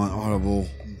Amazon Audible.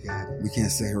 We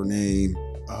can't say her name.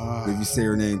 But if you say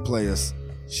her name, play us,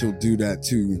 she'll do that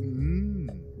too.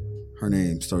 Her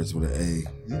name starts with an A.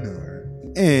 You know her.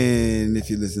 And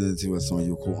if you're listening to us on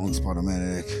your cool Unks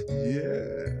Podomatic,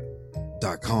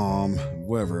 .com,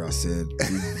 whatever I said.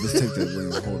 Let's take that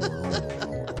way. Hold on.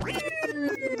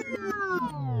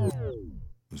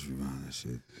 Let's rewind that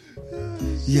shit.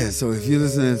 Yeah, so if you're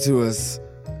listening to us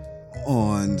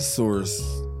on the source,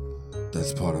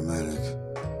 that's Podomatic.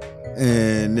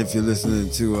 And if you're listening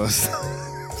to us,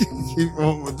 keep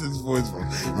on with this voice.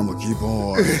 I'm gonna keep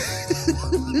on.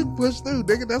 Push through,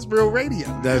 nigga. That's real radio.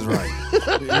 That's right.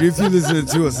 If you're listening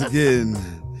to us again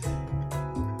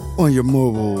on your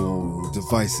mobile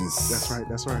devices,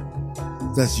 That's right.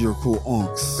 That's your cool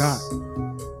unks.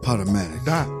 Podomatic.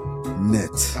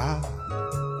 Net.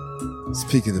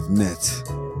 Speaking of net.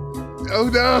 Oh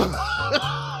no.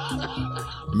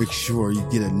 Make sure you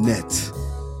get a net.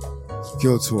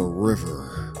 Go to a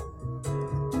river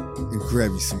and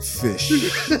grab you some fish.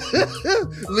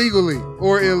 Legally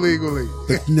or illegally.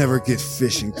 But never get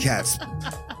fish and cats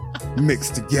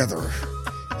mixed together.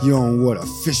 You don't want a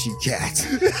fishy cat.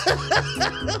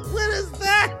 What is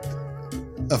that?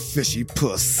 A fishy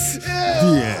puss.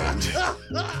 The end.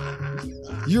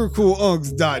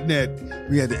 YourCoolUnks.net.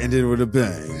 We had to end it with a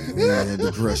bang. We had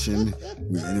depression.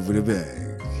 We ended with a bang.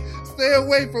 Stay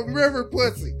away from river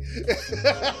pussy.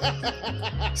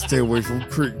 Stay away from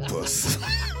creek puss.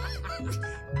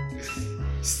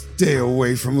 Stay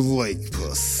away from lake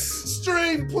puss.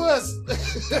 Stream puss.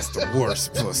 That's the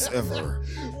worst puss ever.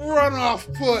 Runoff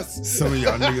puss. Some of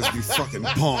y'all niggas be fucking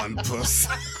pond puss.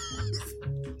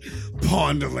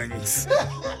 Pondlings.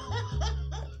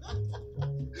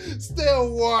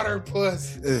 Still water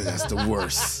puss. That's the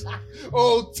worst.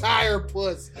 Old tire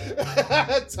puss.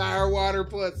 Tire water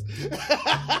puss.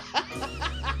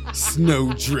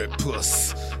 Snow drip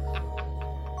puss.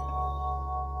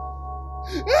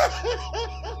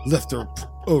 Left her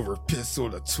over piss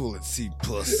on the toilet seat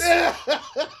puss.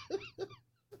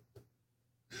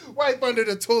 Wipe under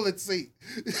the toilet seat.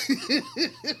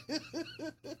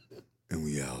 And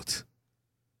we out.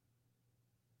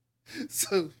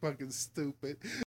 So fucking stupid.